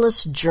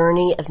Marvelous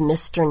Journey of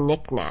Mr.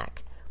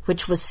 Knick-Knack,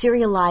 which was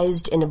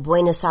serialized in a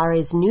Buenos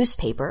Aires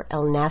newspaper,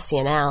 El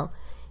Nacional,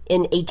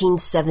 in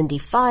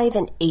 1875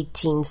 and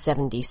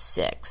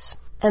 1876.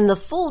 And the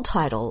full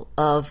title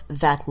of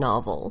that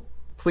novel,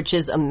 which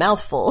is a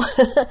mouthful,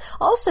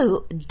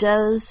 also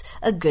does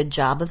a good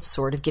job of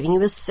sort of giving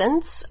you a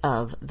sense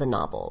of the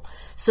novel.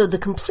 So the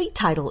complete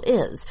title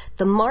is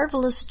The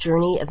Marvelous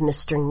Journey of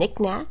Mr.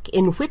 Knick-Knack,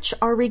 in which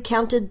are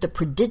recounted the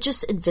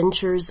prodigious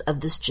adventures of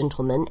this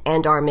gentleman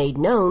and are made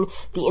known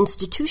the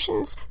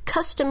institutions,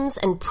 customs,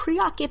 and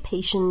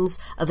preoccupations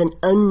of an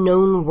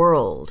unknown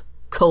world,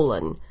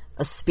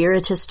 a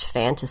spiritist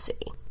fantasy.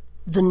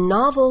 The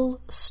novel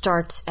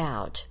starts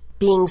out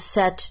being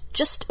set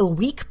just a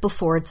week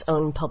before its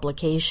own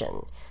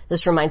publication.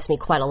 This reminds me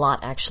quite a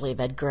lot, actually, of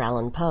Edgar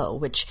Allan Poe,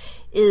 which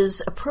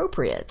is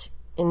appropriate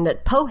in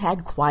that Poe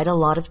had quite a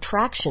lot of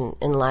traction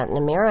in Latin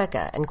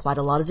America and quite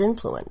a lot of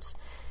influence.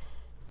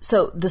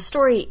 So the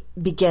story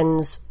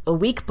begins a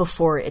week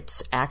before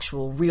its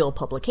actual real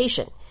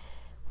publication,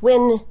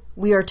 when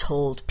we are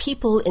told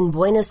people in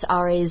Buenos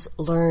Aires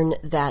learn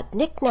that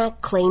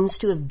Knick-Knack claims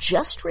to have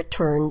just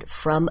returned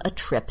from a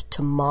trip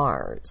to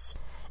Mars.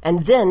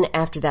 And then,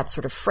 after that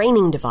sort of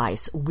framing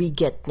device, we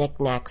get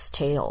Knick-Knack's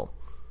tale.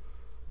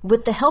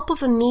 With the help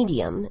of a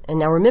medium, and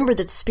now remember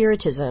that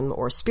Spiritism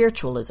or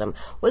spiritualism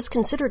was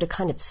considered a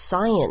kind of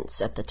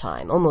science at the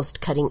time,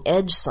 almost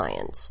cutting-edge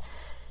science,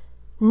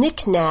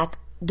 Knick-Knack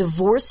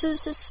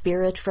divorces his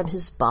spirit from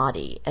his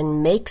body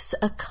and makes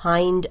a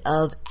kind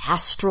of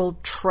astral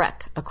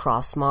trek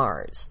across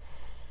Mars.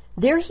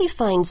 There he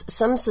finds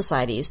some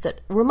societies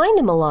that remind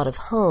him a lot of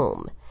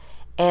home.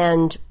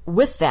 And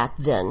with that,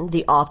 then,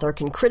 the author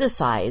can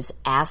criticize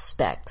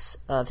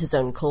aspects of his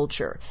own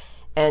culture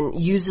and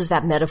uses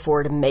that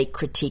metaphor to make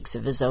critiques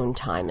of his own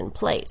time and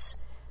place.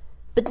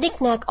 But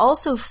Knick-Knack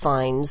also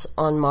finds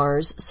on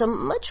Mars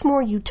some much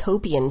more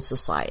utopian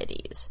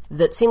societies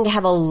that seem to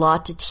have a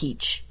lot to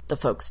teach the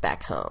folks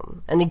back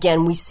home. And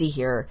again, we see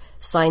here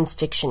science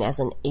fiction as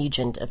an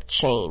agent of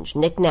change.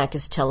 Knick-Knack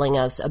is telling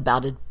us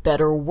about a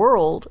better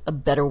world, a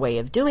better way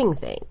of doing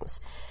things.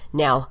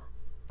 Now,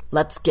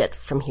 let's get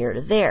from here to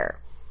there.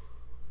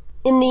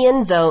 In the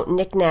end, though,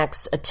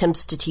 Knick-Knack's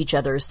attempts to teach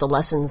others the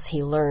lessons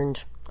he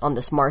learned on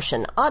this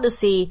Martian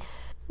odyssey,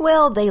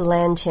 well, they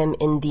land him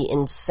in the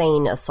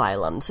insane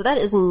asylum. So that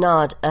is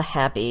not a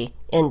happy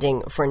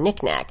ending for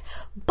Knick-Knack.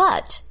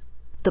 But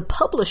the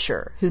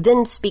publisher, who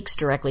then speaks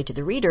directly to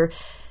the reader,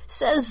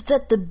 says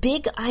that the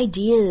big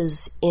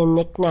ideas in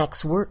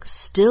Knick-Knack's work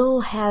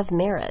still have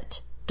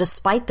merit.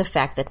 despite the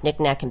fact that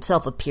Knick-Knack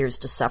himself appears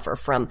to suffer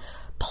from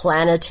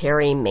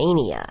planetary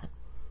mania.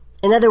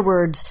 In other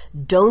words,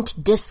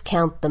 don't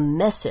discount the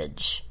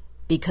message,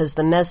 because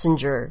the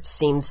messenger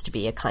seems to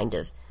be a kind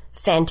of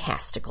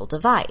fantastical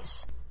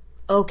device.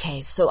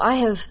 Okay, so I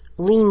have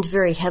leaned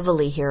very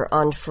heavily here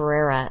on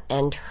Ferreira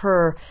and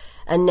her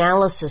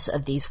analysis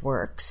of these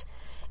works,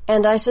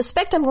 and I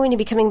suspect I'm going to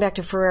be coming back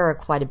to Ferreira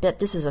quite a bit.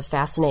 This is a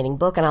fascinating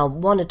book, and I'll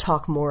want to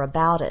talk more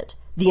about it.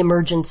 The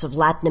Emergence of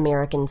Latin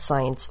American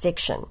Science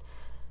Fiction.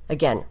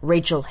 Again,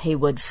 Rachel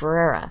Haywood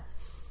Ferreira.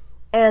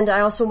 And I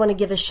also want to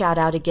give a shout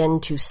out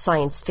again to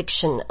Science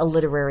Fiction, A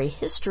Literary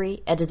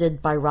History,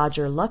 edited by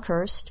Roger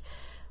Luckhurst,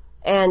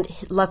 and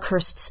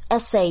Luckhurst's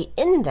essay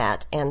in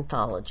that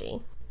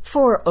anthology,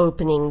 for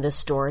opening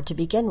this door to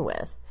begin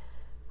with.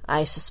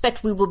 I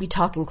suspect we will be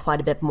talking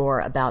quite a bit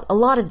more about a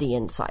lot of the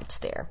insights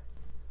there.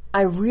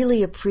 I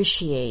really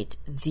appreciate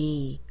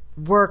the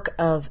work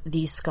of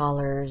these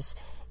scholars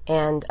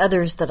and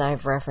others that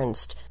I've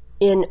referenced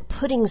in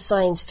putting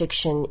science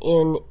fiction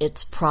in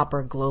its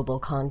proper global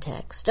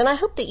context, and I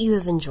hope that you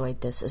have enjoyed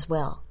this as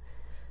well.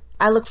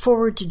 I look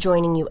forward to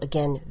joining you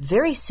again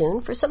very soon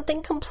for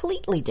something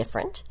completely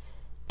different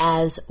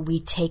as we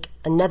take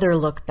another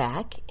look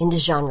back into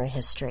genre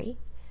history.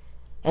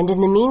 And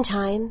in the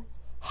meantime,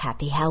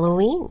 happy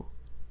Halloween.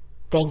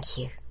 Thank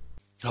you.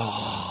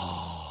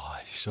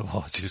 So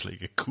just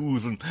like a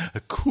cooling,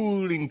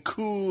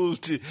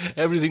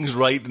 everything's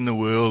right in the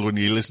world when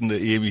you listen to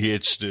Amy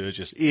H.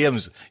 Sturgis.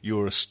 Ames,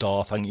 you're a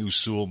star. Thank you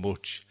so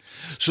much.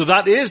 So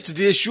that is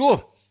today's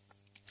show.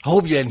 I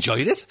hope you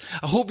enjoyed it.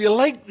 I hope you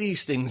like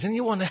these things and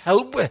you want to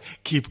help me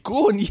keep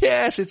going.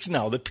 Yes, it's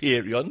now the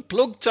Patreon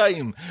plug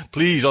time.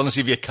 Please, honestly,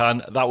 if you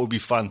can, that would be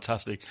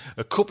fantastic.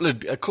 A couple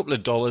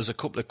of dollars, a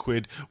couple of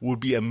quid would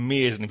be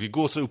amazing. If you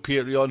go through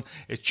Patreon,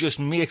 it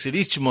just makes it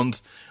each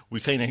month. We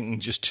kind of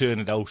can just turn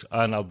it out,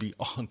 and I'll be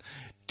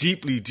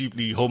deeply,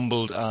 deeply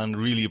humbled and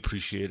really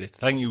appreciate it.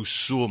 Thank you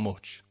so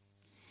much.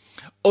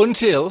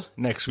 Until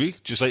next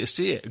week, just like to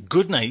say,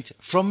 good night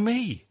from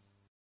me.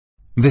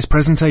 This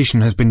presentation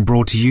has been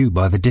brought to you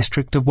by the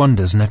District of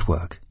Wonders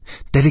Network,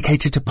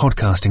 dedicated to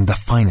podcasting the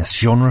finest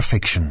genre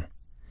fiction.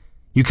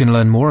 You can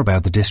learn more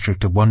about the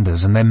District of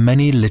Wonders and their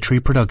many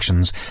literary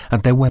productions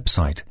at their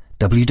website,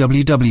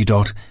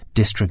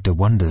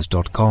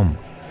 www.districtofwonders.com.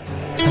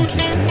 Thank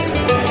you for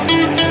listening.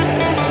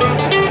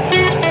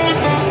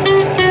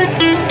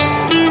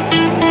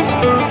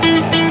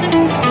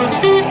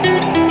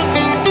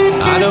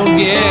 I don't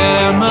get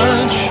out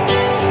much.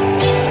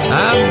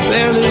 I've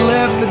barely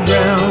left the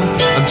ground.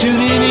 I'm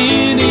tuning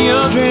into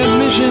your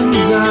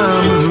transmissions.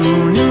 I'm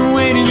marooned and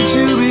waiting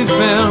to be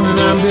found. And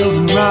I'm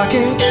building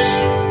rockets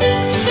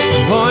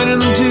and pointing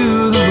them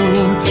to the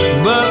moon.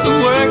 But the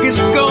work is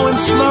going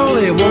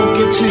slowly. It won't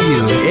get to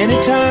you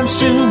anytime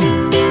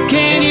soon.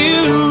 Can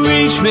you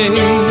reach me?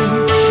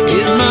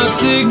 Is my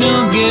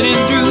signal getting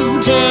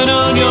through? Turn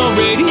on your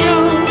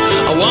radio.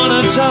 I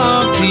want to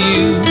talk to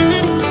you.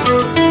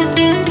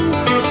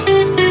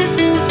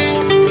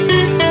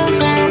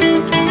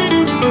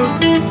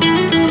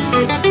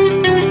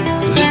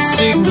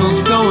 Signals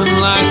going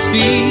light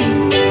speed.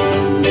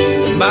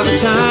 By the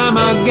time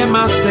I get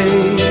my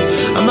say,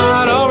 I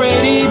might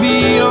already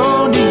be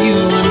on to you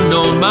and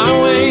on my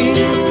way.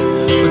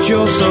 But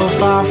you're so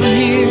far from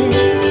here,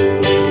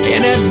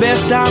 and at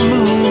best I'm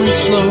moving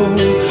slow.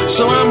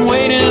 So I'm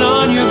waiting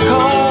on your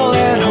call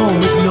at home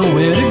with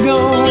nowhere to go.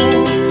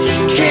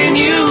 Can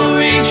you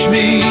reach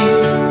me?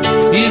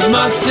 Is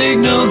my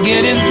signal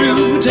getting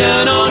through?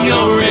 Turn on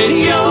your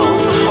radio.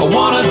 I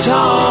wanna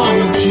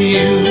talk to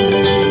you.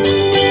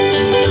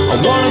 I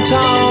wanna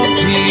talk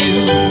to you.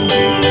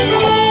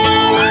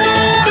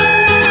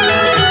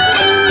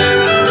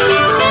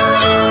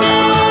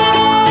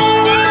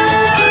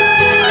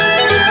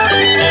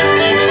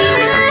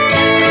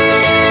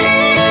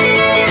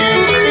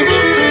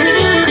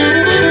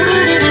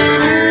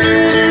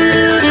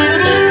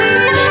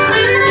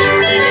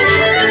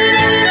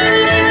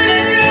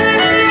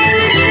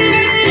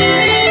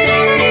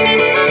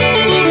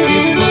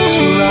 If books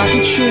were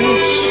rocket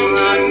ships,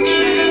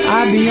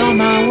 I'd be on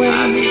my way.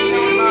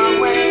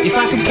 If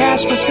I could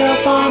cast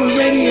myself on a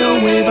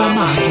radio wave, I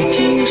might get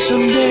to you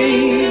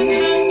someday.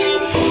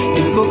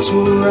 If books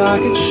were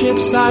rocket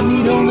ships, I'd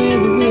need only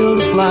the will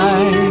to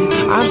fly.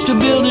 I'm still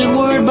building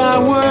word by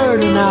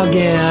word, and I'll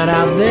get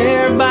out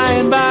there by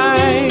and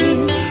by.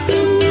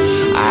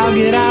 I'll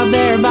get out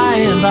there by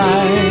and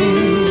by.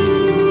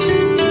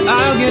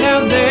 I'll get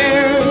out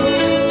there.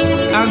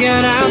 I'll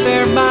get out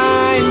there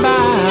by and by.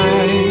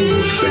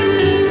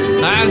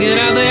 I'll get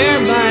out there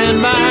by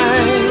and by.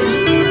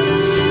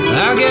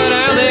 I'll get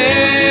out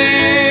there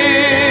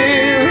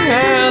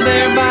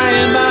by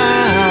and by.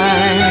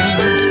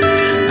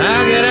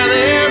 I'll get out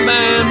there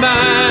by and by.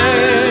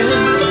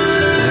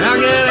 I'll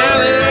get out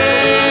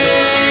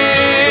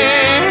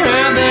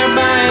there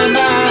by and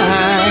by.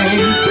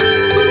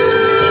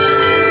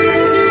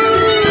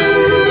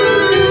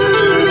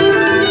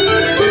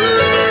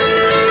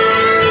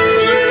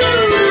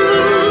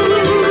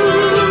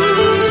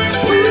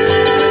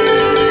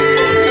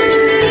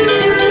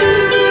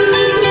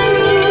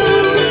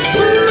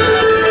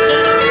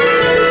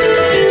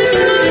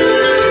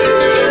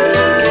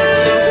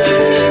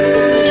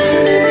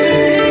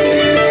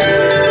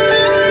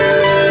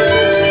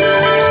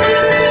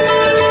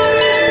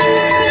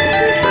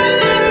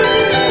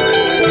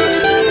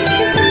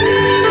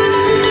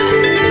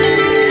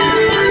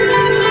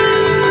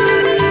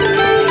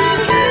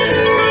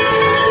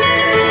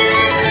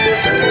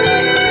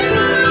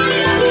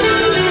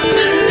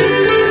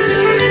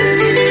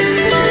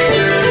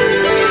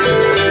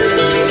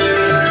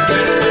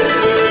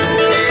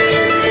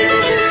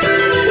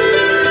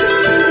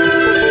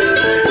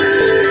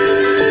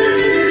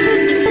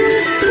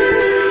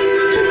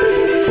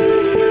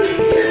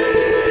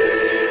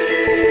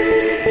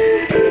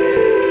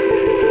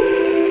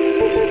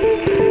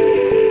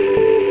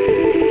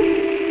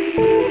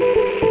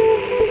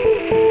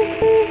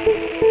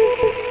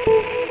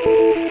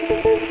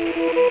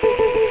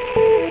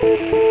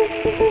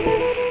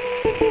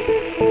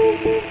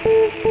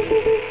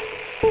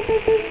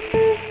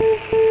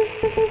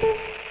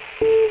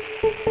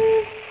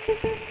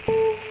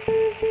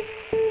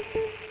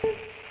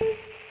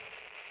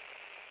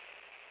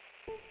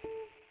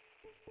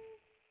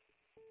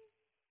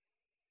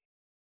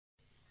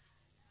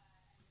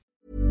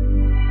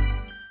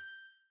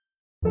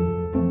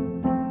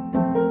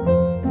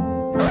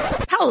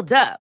 Hold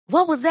up.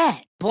 What was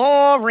that?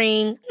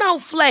 Boring. No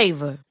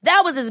flavor.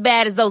 That was as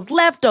bad as those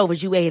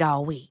leftovers you ate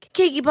all week.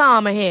 Keke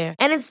Palmer here,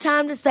 and it's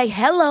time to say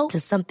hello to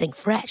something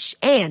fresh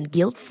and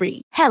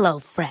guilt-free. Hello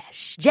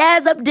Fresh.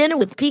 Jazz up dinner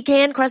with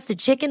pecan-crusted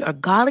chicken or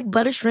garlic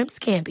butter shrimp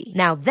scampi.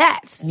 Now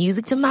that's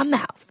music to my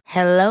mouth.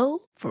 Hello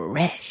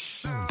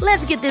Fresh.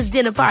 Let's get this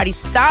dinner party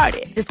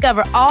started.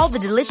 Discover all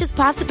the delicious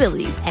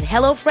possibilities at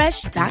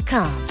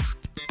HelloFresh.com.